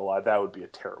not going to lie. That would be a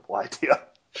terrible idea.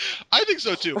 I think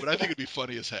so too, but I think it'd be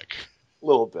funny as heck. A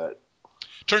little bit.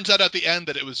 Turns out at the end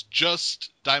that it was just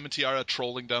Diamond Tiara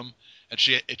trolling them, and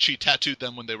she tattooed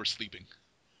them when they were sleeping.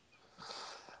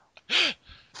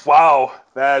 Wow,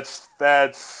 that's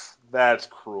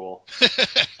cruel.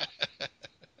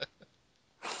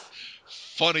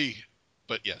 Funny,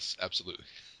 but yes, absolutely.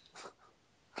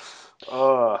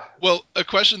 Uh, Well, a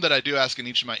question that I do ask in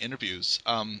each of my interviews,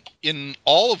 in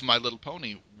all of My Little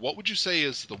Pony, what would you say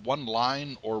is the one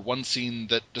line or one scene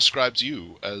that describes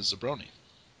you as a brony?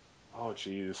 oh,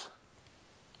 geez.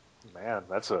 Man,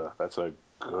 that's a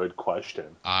good question.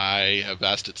 I have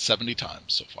asked it 70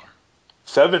 times so far.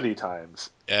 70 times.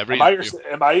 Every Am I interview.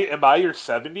 am I your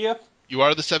 70th? You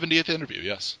are the 70th interview,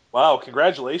 yes. Wow,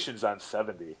 congratulations on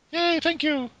 70. Yay, thank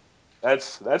you.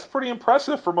 That's pretty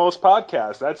impressive for most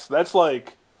podcasts. That's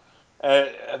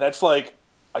like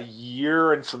a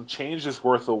year and some changes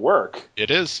worth of work.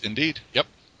 It is, indeed. Yep.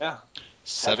 Yeah.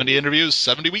 70 interviews,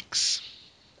 70 weeks.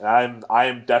 And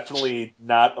I'm definitely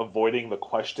not avoiding the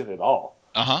question at all.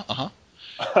 Uh-huh, uh-huh.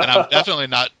 And I'm definitely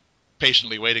not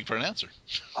patiently waiting for an answer.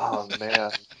 Oh,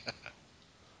 man.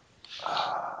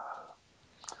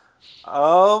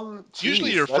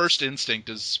 Usually your first instinct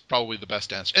is probably the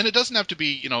best answer. And it doesn't have to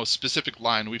be, a specific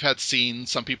line. We've had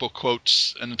scenes, some people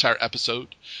quote an entire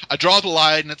episode. I draw the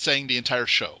line at saying the entire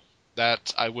show.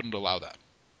 That, I wouldn't allow that.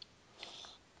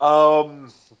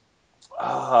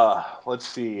 Let's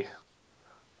see.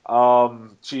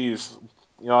 Geez,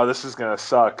 this is gonna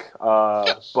suck.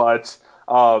 But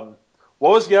what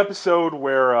was the episode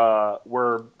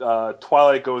where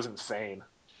Twilight goes insane?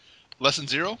 Lesson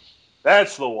 0?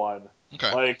 That's the one.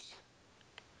 Okay. Like,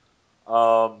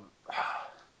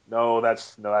 no,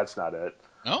 that's not it.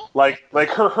 No? Like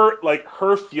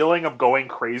her feeling of going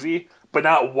crazy, but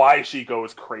not why she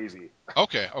goes crazy.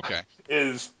 Okay.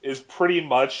 Is pretty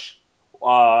much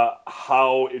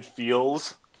how it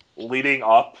feels leading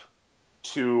up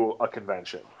to a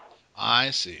convention.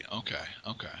 I see. Okay.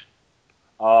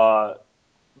 A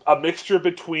mixture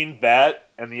between that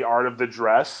and the art of the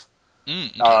dress.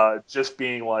 Okay. Just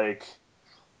being like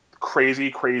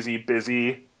crazy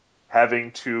busy,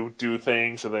 having to do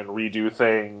things and then redo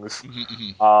things,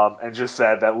 and just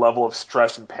that level of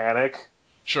stress and panic.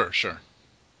 Sure.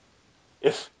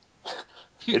 If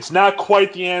it's not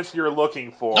quite the answer you're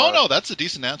looking for. No, that's a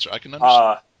decent answer. I can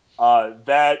understand.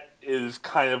 That is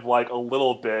kind of like a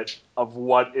little bit of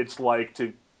what it's like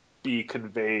to be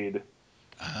conveyed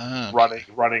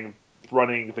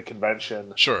running the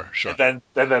convention. Sure. And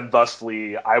then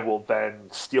thusly, I will then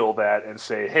steal that and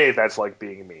say, hey, that's like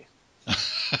being me.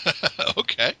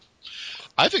 Okay.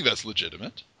 I think that's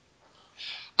legitimate.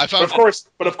 But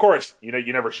of course,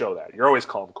 you never show that. You're always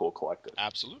calm, cool, collected.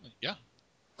 Absolutely. Yeah.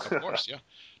 Of course, yeah.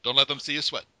 Don't let them see you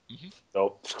sweat.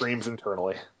 Nope. Screams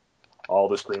internally. All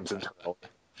the screams internally.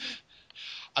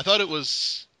 I thought it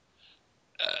was...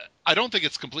 I don't think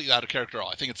it's completely out of character at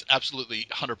all. I think it's absolutely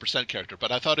 100% character,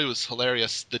 but I thought it was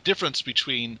hilarious, the difference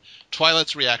between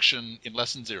Twilight's reaction in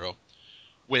Lesson 0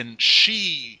 when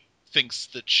she thinks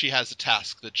that she has a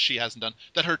task that she hasn't done,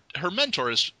 that her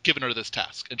mentor has given her this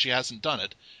task, and she hasn't done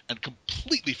it, and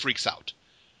completely freaks out.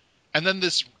 And then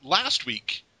this last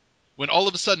week, when all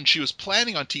of a sudden she was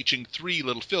planning on teaching 3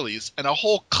 little fillies, and a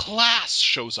whole class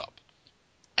shows up.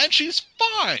 And she's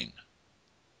fine.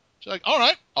 She's like, all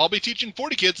right, I'll be teaching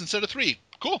 40 kids instead of 3.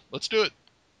 Cool, let's do it.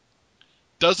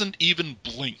 Doesn't even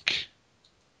blink.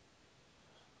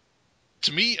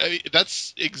 To me,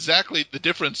 that's exactly the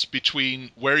difference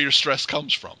between where your stress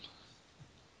comes from.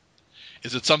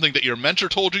 Is it something that your mentor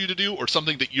told you to do, or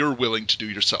something that you're willing to do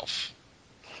yourself?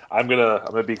 I'm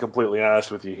gonna be completely honest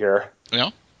with you here.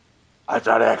 Yeah? I've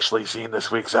not actually seen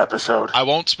this week's episode. I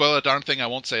won't spoil a darn thing. I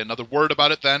won't say another word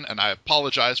about it then, and I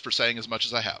apologize for saying as much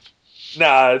as I have.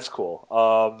 Nah, it's cool.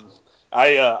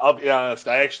 I'll be honest.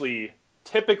 I actually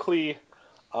typically,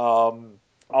 I'll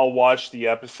watch the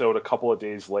episode a couple of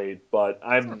days late, but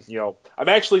I'm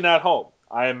actually not home.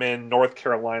 I am in North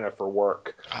Carolina for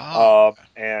work.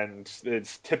 And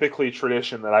it's typically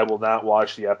tradition that I will not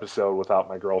watch the episode without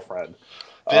my girlfriend.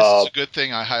 This is a good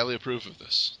thing. I highly approve of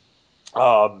this.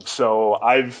 So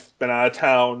I've been out of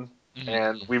town,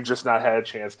 and we've just not had a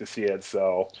chance to see it,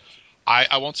 so...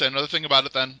 I won't say another thing about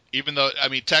it then, even though,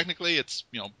 technically it's,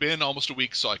 been almost a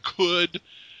week, so I could,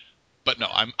 but no,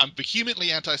 I'm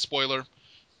vehemently anti-spoiler.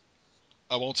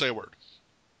 I won't say a word.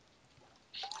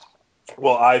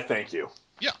 Well, I thank you.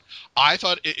 Yeah, I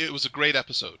thought it was a great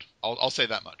episode. I'll say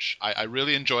that much. I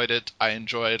really enjoyed it. I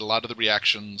enjoyed a lot of the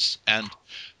reactions, and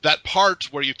that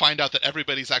part where you find out that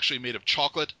everybody's actually made of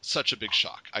chocolate, such a big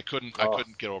shock. I couldn't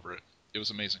get over it. It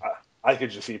was amazing. I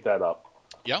could just eat that up.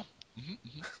 Yeah.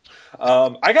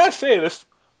 I gotta say, this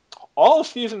all of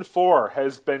season 4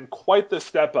 has been quite the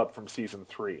step up from season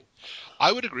 3.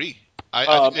 I would agree. I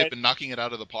think they've been knocking it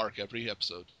out of the park every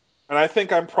episode. And I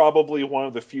think I'm probably one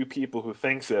of the few people who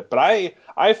thinks it, but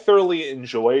I thoroughly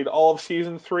enjoyed all of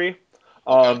season 3.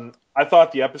 Okay. I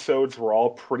thought the episodes were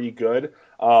all pretty good.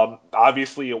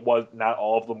 Obviously, it was not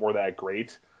all of them were that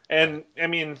great, and I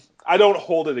mean, I don't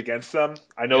hold it against them.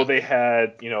 I know they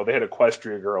had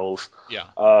Equestria Girls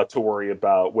to worry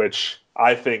about, which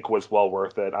I think was well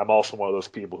worth it. I'm also one of those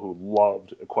people who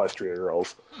loved Equestria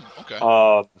Girls. Okay.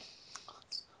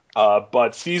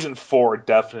 But season 4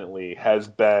 definitely has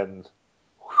been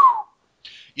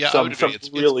I would agree.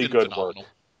 It's really been good phenomenal.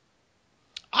 work.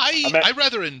 I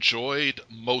rather enjoyed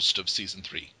most of season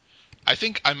 3. I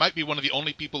think I might be one of the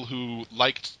only people who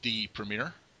liked the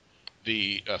premiere,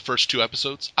 the first 2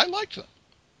 episodes. I liked them.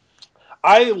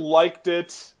 I liked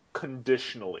it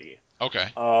conditionally. Okay.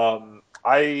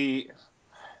 The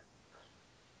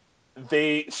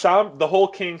whole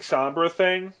King Sombra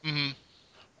thing,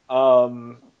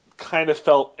 kind of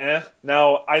felt eh.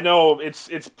 Now I know it's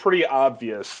pretty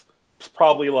obvious. It's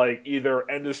probably like either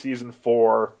end of season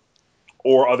 4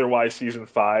 or otherwise season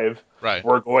 5. Right.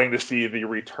 We're going to see the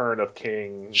return of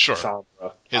King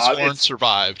Sombra. His horn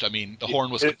survived. I mean, the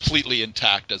horn was completely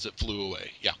intact as it flew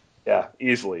away. Yeah. Yeah,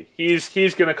 easily. He's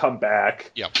going to come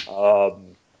back. Yeah.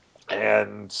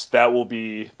 And that will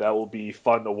be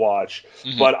fun to watch.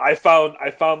 But I found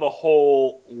the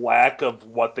whole lack of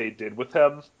what they did with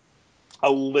him a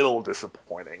little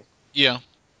disappointing. Yeah.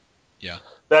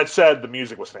 That said, the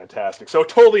music was fantastic, so it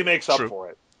totally makes up for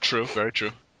it. True, very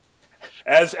true.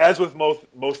 As with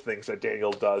most things that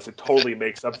Daniel does, it totally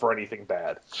makes up for anything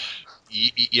bad.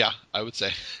 Yeah, I would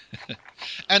say.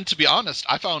 And to be honest,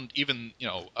 I found even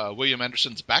William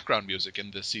Anderson's background music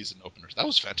in this season opener, that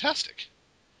was fantastic.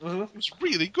 It was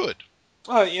really good.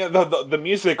 The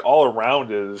music all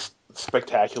around is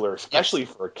spectacular, especially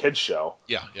for a kids show.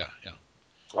 Yeah.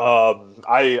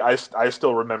 I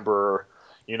still remember,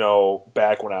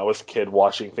 back when I was a kid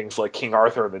watching things like King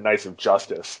Arthur and the Knights of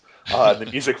Justice. The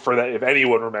music for that, if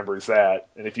anyone remembers that,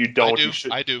 and if you don't, you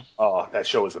should. I do. Oh, that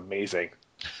show is amazing.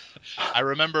 I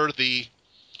remember the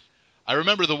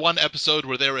one episode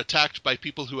where they were attacked by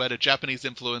people who had a Japanese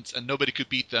influence and nobody could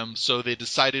beat them, so they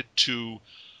decided to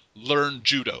learn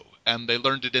judo, and they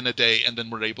learned it in a day and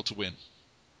then were able to win.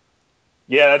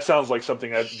 Yeah, that sounds like something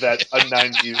that a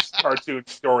 90s cartoon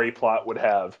story plot would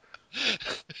have.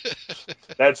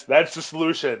 That's the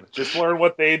solution. Just learn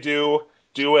what they do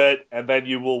it, and then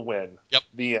you will win. Yep.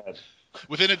 The end.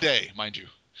 Within a day, mind you.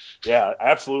 Yeah,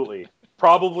 absolutely.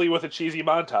 Probably with a cheesy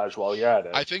montage while you're at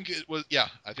it. I think it was,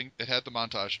 I think it had the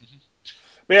montage.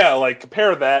 But yeah, like,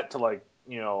 compare that to, like,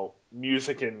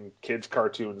 music and kids'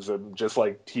 cartoons and just,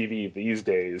 like, TV these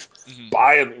days.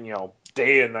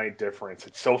 Day and night difference.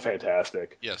 It's so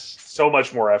fantastic. Yes. So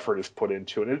much more effort is put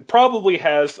into it. It probably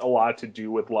has a lot to do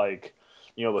with, like,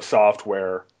 the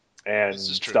software and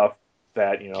stuff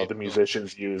that, the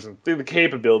musicians use. And the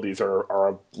capabilities are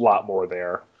a lot more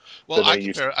there. Well,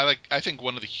 I think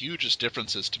one of the hugest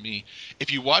differences to me,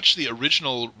 if you watch the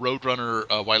original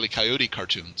Roadrunner Wile E. Coyote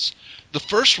cartoons, the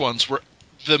first ones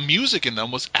the music in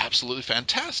them was absolutely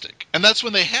fantastic. And that's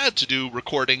when they had to do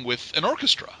recording with an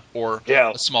orchestra or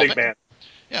a small band.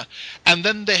 Yeah. And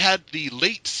then they had the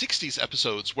late 60s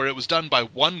episodes where it was done by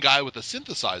one guy with a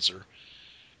synthesizer,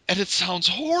 and it sounds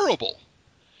horrible.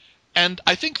 And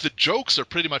I think the jokes are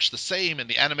pretty much the same and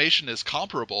the animation is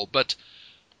comparable, but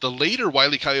the later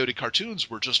Wile E. Coyote cartoons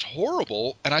were just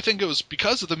horrible, and I think it was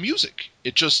because of the music.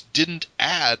 It just didn't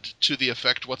add to the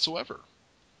effect whatsoever.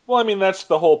 Well, I mean, that's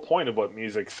the whole point of what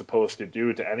music's supposed to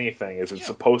do to anything, is it's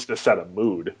supposed to set a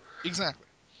mood. Exactly.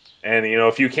 And,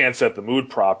 if you can't set the mood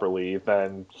properly,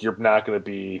 then you're not going to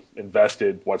be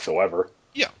invested whatsoever.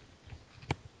 Yeah.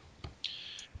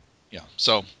 Yeah,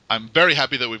 so I'm very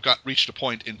happy that we've reached a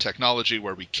point in technology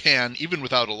where we can, even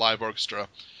without a live orchestra,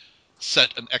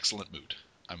 set an excellent mood.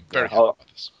 I'm very happy about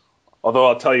this. Although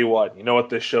I'll tell you what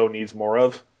this show needs more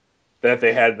of, that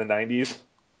they had in the 90s,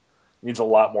 needs a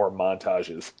lot more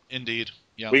montages. Indeed,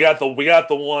 yeah. We got the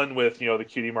one with, the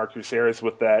Cutie Mark Crusaders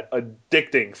with that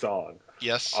addicting song.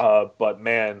 Yes. But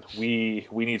man, we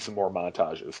need some more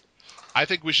montages. I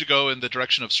think we should go in the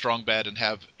direction of Strong Bad and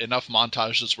have enough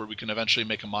montages where we can eventually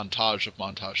make a montage of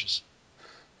montages.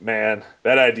 Man,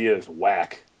 that idea is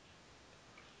whack.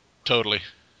 Totally.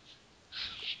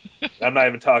 I'm not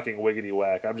even talking wiggity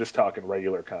whack. I'm just talking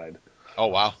regular kind. Oh,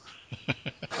 wow.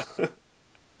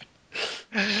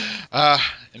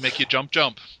 It make you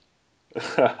jump.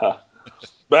 But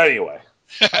anyway,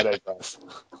 I digress.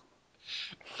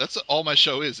 That's all my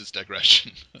show is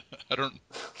digression.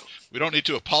 We don't need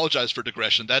to apologize for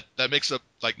digression. That makes up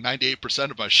like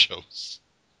 98% of my shows.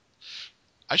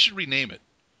 I should rename it.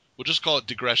 We'll just call it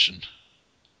digression.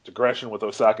 Digression with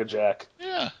Osaka Jack.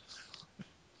 Yeah.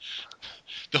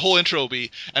 The whole intro will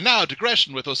be, and now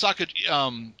digression with Osaka.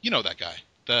 You know that guy,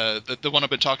 the one I've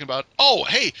been talking about. Oh,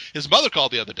 hey, his mother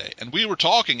called the other day, and we were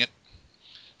talking.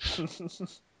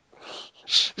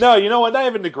 No, you know what? Not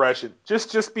even digression.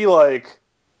 Just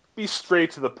be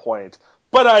straight to the point.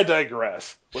 But I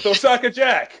digress. With Osaka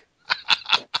Jack.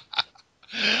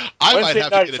 I might Wednesday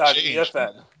have to get nights it on changed.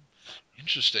 EFN.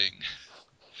 Interesting.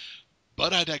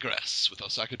 But I digress with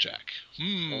Osaka Jack.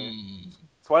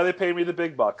 That's why they pay me the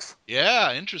big bucks.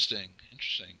 Yeah, interesting.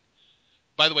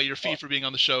 By the way, your fee for being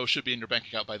on the show should be in your bank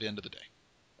account by the end of the day.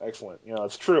 Excellent. You know,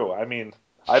 it's true. I mean,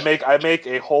 I make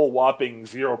a whole whopping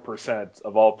 0%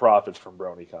 of all profits from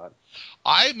BronyCon.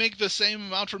 I make the same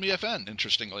amount from EFN,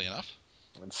 interestingly enough.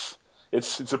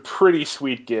 It's a pretty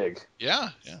sweet gig. Yeah.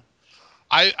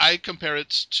 I compare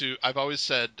it to, I've always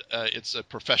said it's a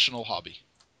professional hobby.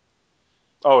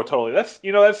 Oh, totally. That's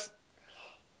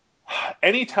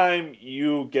anytime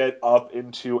you get up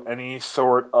into any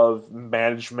sort of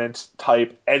management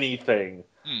type anything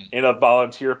in a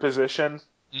volunteer position,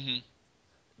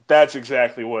 that's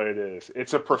exactly what it is.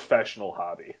 It's a professional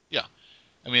hobby. Yeah.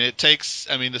 I mean,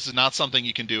 this is not something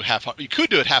you can do you could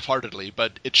do it half-heartedly,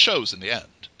 but it shows in the end.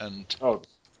 And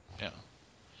yeah.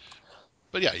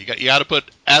 But yeah, you got to put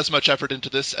as much effort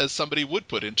into this as somebody would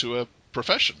put into a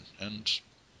profession, and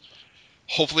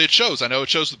hopefully it shows. I know it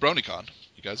shows with BronyCon.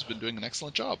 You guys have been doing an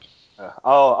excellent job.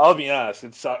 I'll be honest.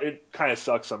 It kind of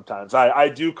sucks sometimes. I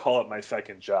do call it my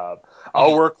second job.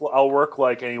 I'll work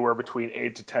like anywhere between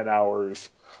 8 to 10 hours,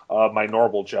 my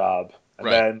normal job, and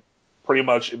then pretty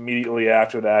much immediately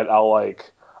after that,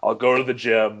 I'll go to the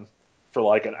gym for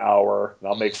like an hour, and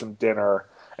I'll make some dinner,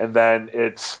 and then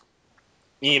it's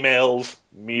emails,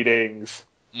 meetings,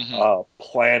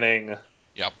 planning,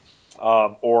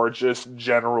 or just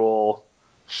general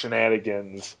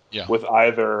shenanigans with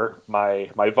either my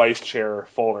vice chair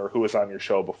Fulner, who was on your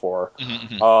show before,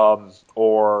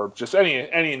 or just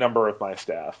any number of my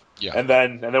staff. And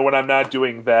then when I'm not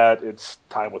doing that, it's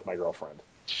time with my girlfriend.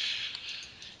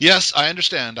 Yes, I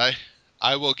understand.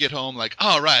 I will get home like,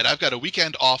 all right, I've got a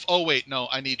weekend off. Oh wait, no,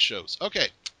 I need shows. Okay.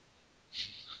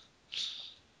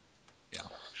 Yeah.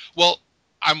 Well,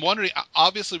 I'm wondering.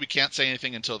 Obviously, we can't say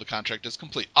anything until the contract is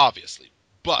complete. Obviously.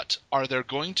 But are there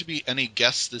going to be any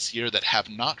guests this year that have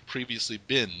not previously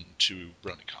been to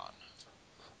BronyCon?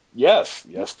 Yes,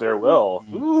 there will.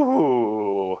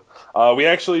 Ooh. We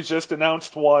actually just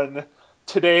announced one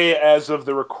today as of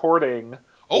the recording,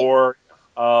 or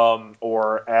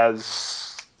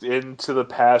as into the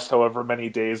past, however many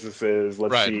days this is.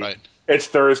 Let's see. Right. It's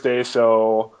Thursday,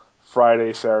 so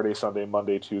Friday, Saturday, Sunday,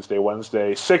 Monday, Tuesday,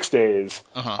 Wednesday, 6 days.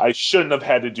 I shouldn't have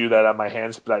had to do that on my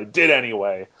hands, but I did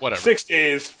anyway. Whatever. 6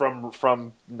 days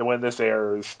from when this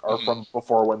airs, or from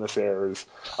before when this airs,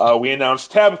 we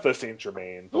announced Tabitha St.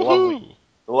 Germain, the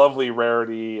lovely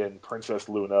Rarity and Princess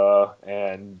Luna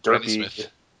and Derpy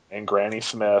and Granny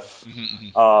Smith,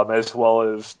 as well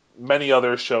as many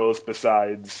other shows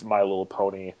besides My Little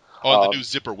Pony. Oh, the new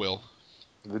Zipper Will.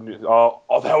 That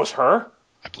was her?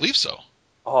 I believe so.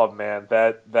 Oh man,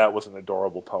 that was an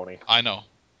adorable pony. I know,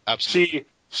 absolutely.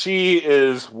 She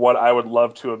is what I would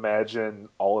love to imagine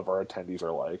all of our attendees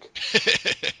are like.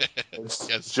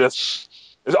 It's just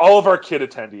all of our kid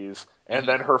attendees, and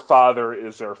then her father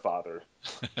is their father.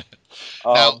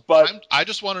 Now, I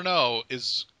just want to know: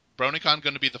 is BronyCon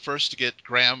going to be the first to get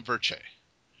Graham Verche,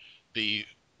 the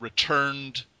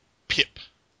returned Pip?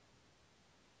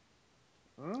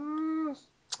 I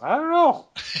don't know.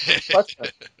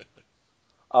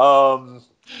 Oh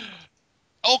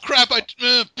crap!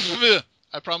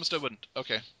 I promised I wouldn't.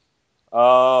 Okay.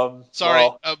 Sorry,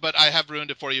 but I have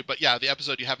ruined it for you. But yeah, the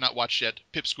episode you have not watched yet,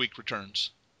 Pipsqueak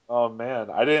returns. Oh man,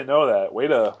 I didn't know that. Way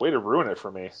to ruin it for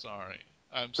me. Sorry.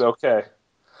 It's okay.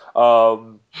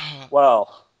 Well,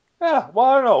 I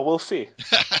don't know. We'll see.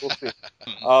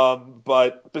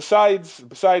 But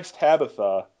besides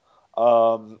Tabitha,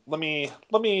 let me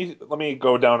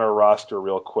go down our roster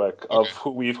real quick of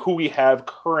who we have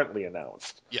currently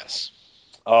announced. Yes.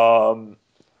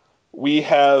 We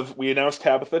announced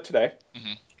Tabitha today.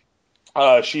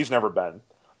 She's never been.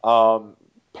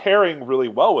 Pairing really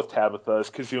well with Tabitha is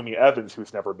Kazumi Evans,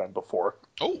 who's never been before.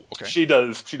 Oh, okay. She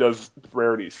does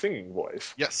Rarity's singing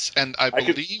voice. Yes, and I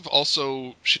believe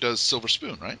also she does Silver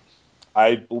Spoon, right?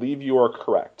 I believe you are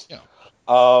correct. Yeah.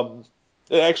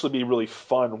 It'd actually be really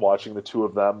fun watching the two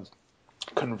of them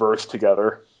converse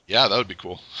together. Yeah, that would be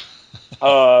cool.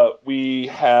 We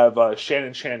have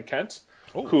Shannon Chan Kent,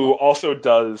 who also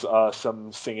does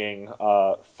some singing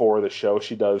for the show.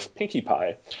 She does Pinkie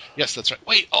Pie. Yes, that's right.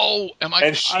 Wait,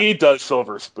 And she does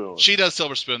Silver Spoon. She does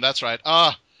Silver Spoon, that's right.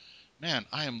 Man,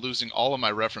 I am losing all of my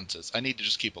references. I need to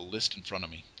just keep a list in front of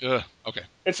me. Okay.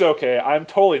 It's okay. I'm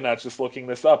totally not just looking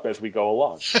this up as we go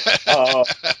along.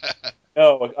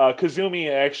 No,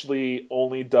 Kazumi actually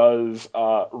only does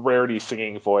Rarity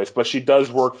singing voice, but she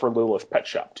does work for Littlest Pet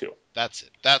Shop too. That's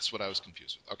it. That's what I was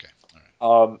confused with. Okay.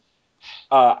 All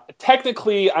right.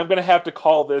 Technically, I'm going to have to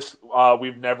call this.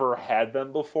 We've never had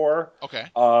them before. Okay.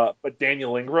 But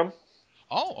Daniel Ingram.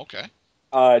 Oh, okay.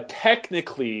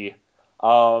 Technically,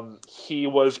 he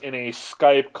was in a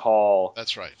Skype call.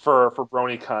 That's right. For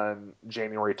BronyCon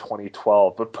January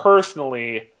 2012. But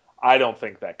personally, I don't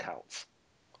think that counts.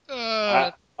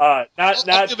 I'll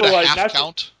give it a half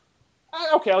count.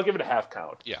 Okay, I'll give it a half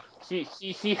count. Yeah.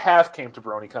 He half came to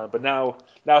BronyCon, but now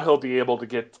he'll be able to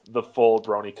get the full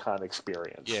BronyCon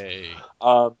experience. Yay.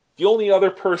 The only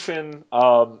other person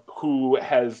who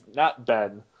has not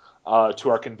been to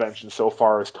our convention so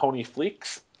far is Tony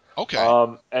Fleeks.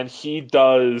 Okay. And he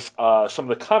does some of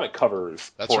the comic covers.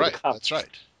 That's right. That's right.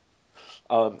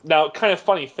 Now, kind of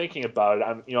funny thinking about it.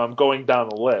 I'm going down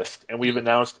the list, and we've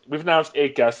announced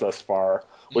 8 guests thus far,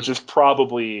 which is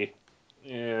probably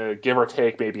give or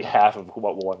take maybe half of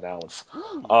what we'll announce.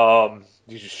 I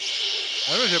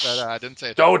didn't say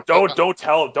it. Don't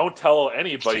tell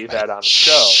anybody that on the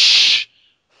show.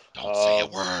 Don't say a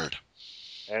word.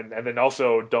 And then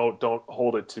also don't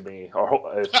hold it to me,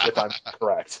 or if I'm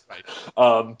correct. Right.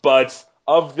 But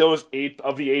of the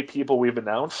 8 people we've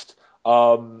announced,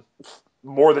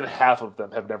 more than half of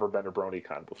them have never been to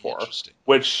BronyCon before,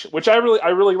 which I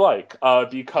really like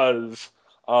because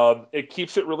it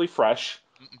keeps it really fresh,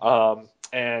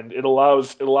 and it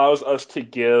allows us to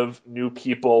give new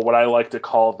people what I like to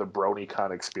call the BronyCon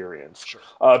experience. Sure.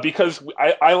 Because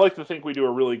I like to think we do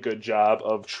a really good job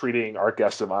of treating our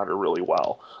guests of honor really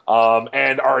well,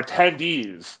 and our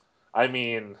attendees. I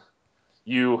mean,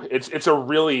 it's a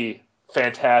really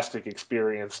fantastic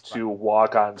experience to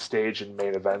walk on stage in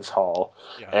Main Events Hall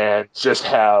and just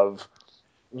have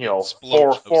 4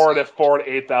 to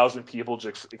 8,000 people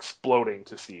just exploding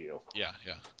to see you. Yeah.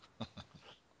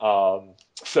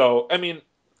 So I mean,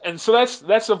 and so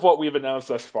that's of what we've announced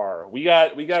thus far. We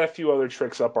got a few other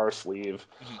tricks up our sleeve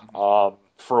for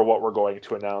what we're going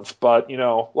to announce, but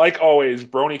like always,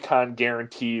 BronyCon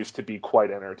guarantees to be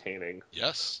quite entertaining.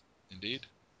 Yes, indeed.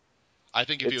 I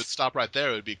think if you would stop right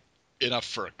there, it would be enough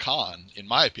for a con, in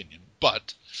my opinion.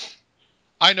 But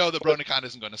I know that BronyCon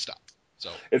isn't going to stop. So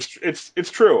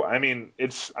it's true. I mean,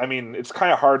 it's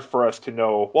kind of hard for us to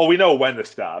know. Well, we know when to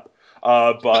stop,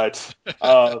 but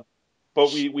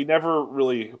we never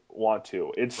really want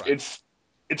to. It's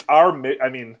our. I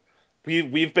mean,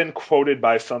 we've been quoted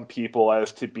by some people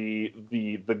as to be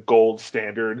the gold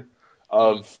standard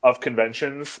of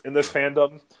conventions in this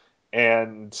fandom,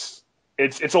 and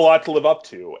it's a lot to live up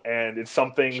to, and it's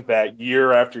something that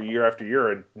year after year after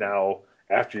year, and now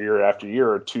after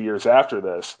year, 2 years after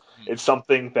this, it's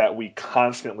something that we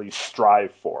constantly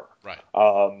strive for. Right.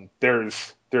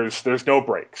 There's no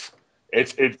breaks.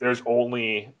 There's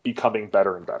only becoming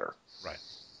better and better. Right.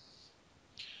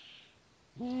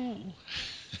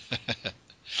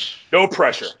 No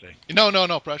pressure.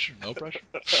 No pressure. No pressure.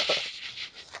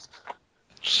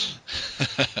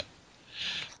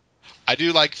 I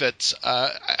do like that.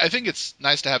 I think it's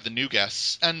nice to have the new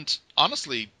guests, and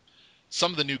honestly,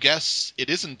 some of the new guests, it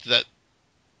isn't that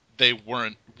they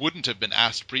wouldn't have been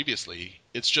asked previously.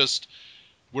 It's just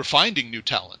we're finding new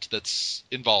talent that's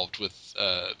involved with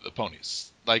the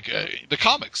ponies. Like the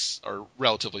comics are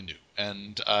relatively new,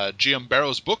 and GM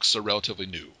Barrow's books are relatively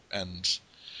new, and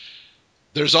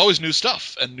there's always new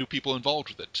stuff and new people involved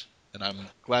with it. And I'm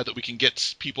glad that we can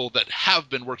get people that have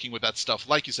been working with that stuff,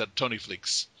 like you said, Tony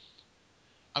Fleeks.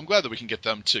 I'm glad that we can get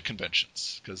them to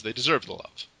conventions because they deserve the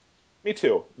love. Me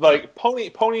too. Like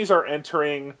ponies are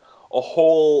entering a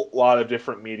whole lot of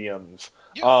different mediums.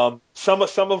 Yeah. Some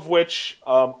of which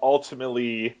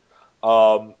ultimately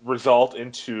result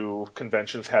into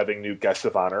conventions having new guests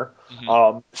of honor.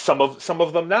 Some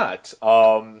of them not.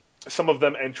 Some of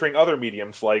them entering other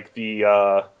mediums like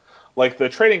the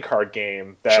trading card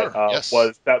game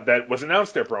that was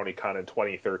announced at BronyCon in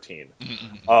 2013.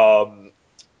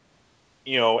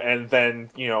 And then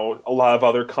a lot of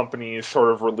other companies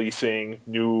sort of releasing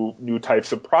new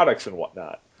types of products and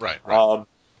whatnot. Right.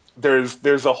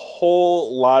 There's a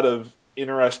whole lot of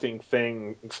interesting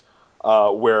things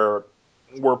where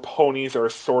ponies are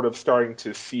sort of starting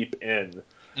to seep in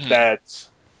that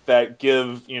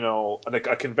give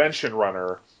a convention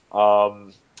runner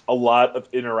a lot of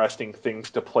interesting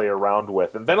things to play around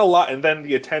with, and then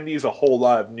the attendees a whole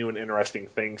lot of new and interesting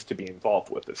things to be involved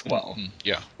with as well. Mm-hmm.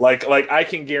 Yeah. Like I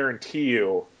can guarantee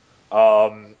you,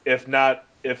 if not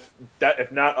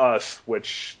us,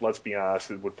 which let's be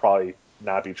honest, it would probably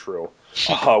not be true.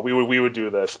 We would do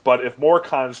this, but if more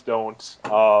cons don't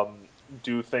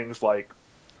do things like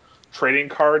trading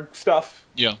card stuff,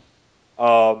 Yeah.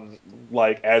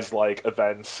 like as like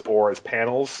events or as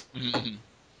panels, Mm-hmm.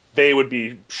 they would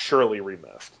be surely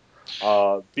remissed.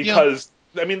 Because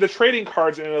I mean, the trading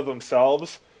cards in and of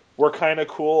themselves were kind of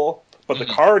cool, but the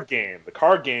card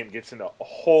game gets into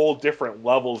whole different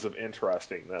levels of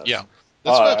interestingness. Yeah,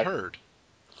 that's what I've heard.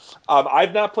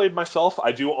 I've not played myself.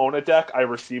 I do own a deck. I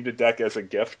received a deck as a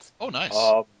gift. Oh, nice.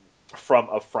 From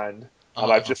a friend.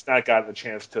 I've just not gotten the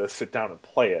chance to sit down and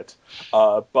play it.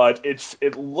 But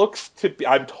it looks to be.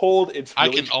 I'm told it's.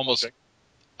 Really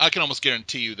I can almost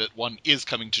guarantee you that one is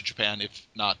coming to Japan, if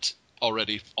not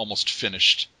already almost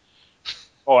finished.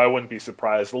 Oh, I wouldn't be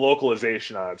surprised. The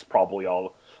localization on it's probably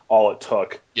all it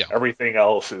took. Yeah. Everything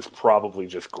else is probably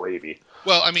just gravy.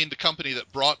 Well, I mean, the company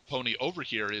that brought Pony over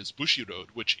here is Bushiroad,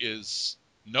 which is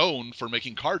known for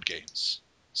making card games.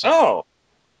 So, oh.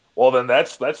 Well, then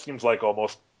that seems like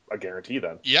almost a guarantee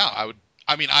then. Yeah, I would.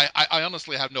 I mean, I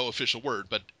honestly have no official word,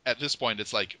 but at this point,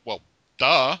 it's like, well,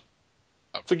 duh.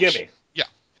 It's a gimme. Yeah,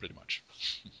 pretty much.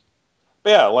 But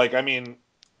yeah, like I mean,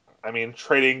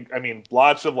 trading. I mean,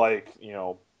 lots of like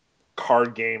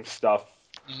card game stuff.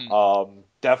 Mm-hmm.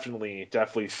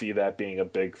 Definitely see that being a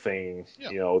big thing.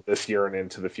 Yeah. This year and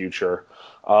into the future.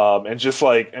 And just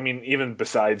like I mean, even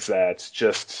besides that,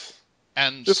 just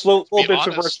little bits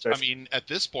of honest, I mean, at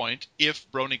this point, if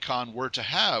BronyCon were to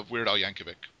have Weird Al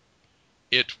Yankovic,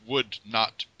 it would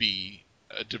not be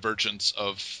a divergence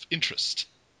of interest.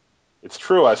 It's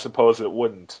true. I suppose it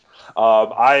wouldn't.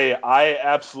 I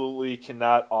absolutely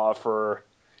cannot offer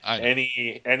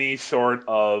any sort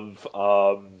of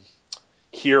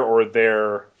here or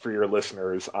there for your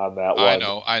listeners on that one.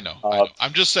 I know.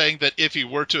 I'm just saying that if he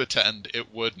were to attend,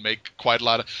 it would make quite a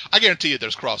lot of. I guarantee you,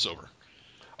 there's crossover.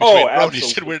 Absolutely.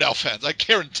 Brony and Weird Al fans. I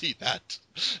guarantee that.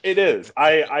 It is.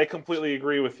 I completely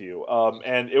agree with you.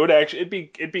 And it would it'd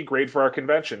be great for our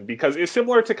convention because it's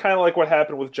similar to kind of like what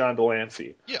happened with John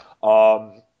Delancey. Yeah.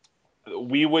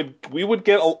 We would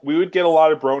get a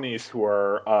lot of bronies who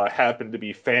are happen to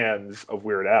be fans of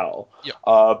Weird Al. Yeah.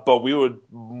 But we would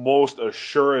most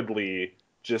assuredly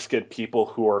just get people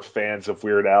who are fans of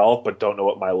Weird Al but don't know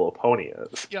what My Little Pony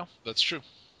is. Yeah, that's true.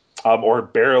 Or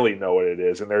barely know what it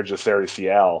is, and they're just there to see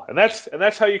Al, and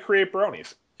that's how you create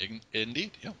bronies.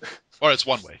 Indeed, yeah. Or it's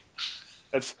one way.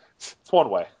 It's one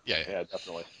way. Yeah,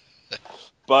 definitely.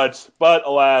 but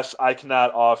alas, I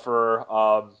cannot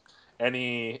offer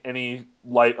any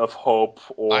light of hope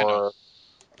or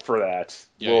for that.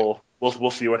 Yeah,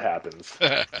 We'll see what happens.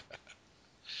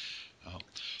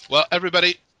 Well,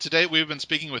 everybody, today we've been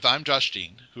speaking with I'm Josh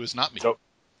Dean, who is not me. So,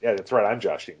 yeah, that's right. I'm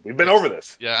Josh Dean. We've been over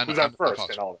this. Yeah, who's on first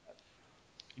and all that.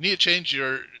 You need to change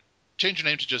your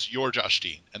name to just Your Josh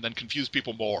Dean, and then confuse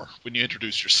people more when you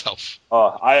introduce yourself.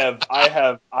 I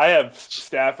have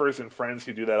staffers and friends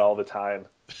who do that all the time.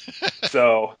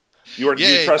 So you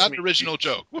trust me. Not original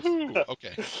joke. Woohoo!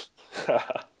 Okay.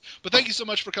 But thank you so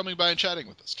much for coming by and chatting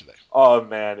with us today. Oh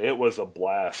man, it was a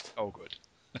blast. Oh, good.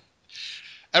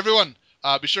 Everyone,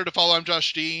 be sure to follow I'm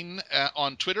Josh Dean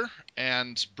on Twitter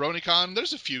and BronyCon.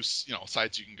 There's a few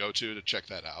sites you can go to check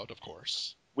that out, of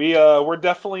course. We're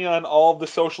definitely on all of the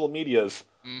social medias.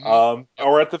 Mm-hmm.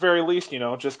 Or at the very least,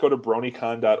 just go to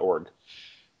BronyCon.org.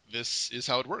 This is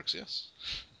how it works, yes.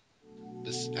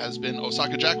 This has been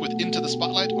Osaka Jack with Into the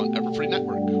Spotlight on Everfree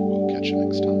Network. We'll catch you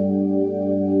next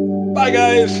time. Bye,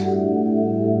 guys!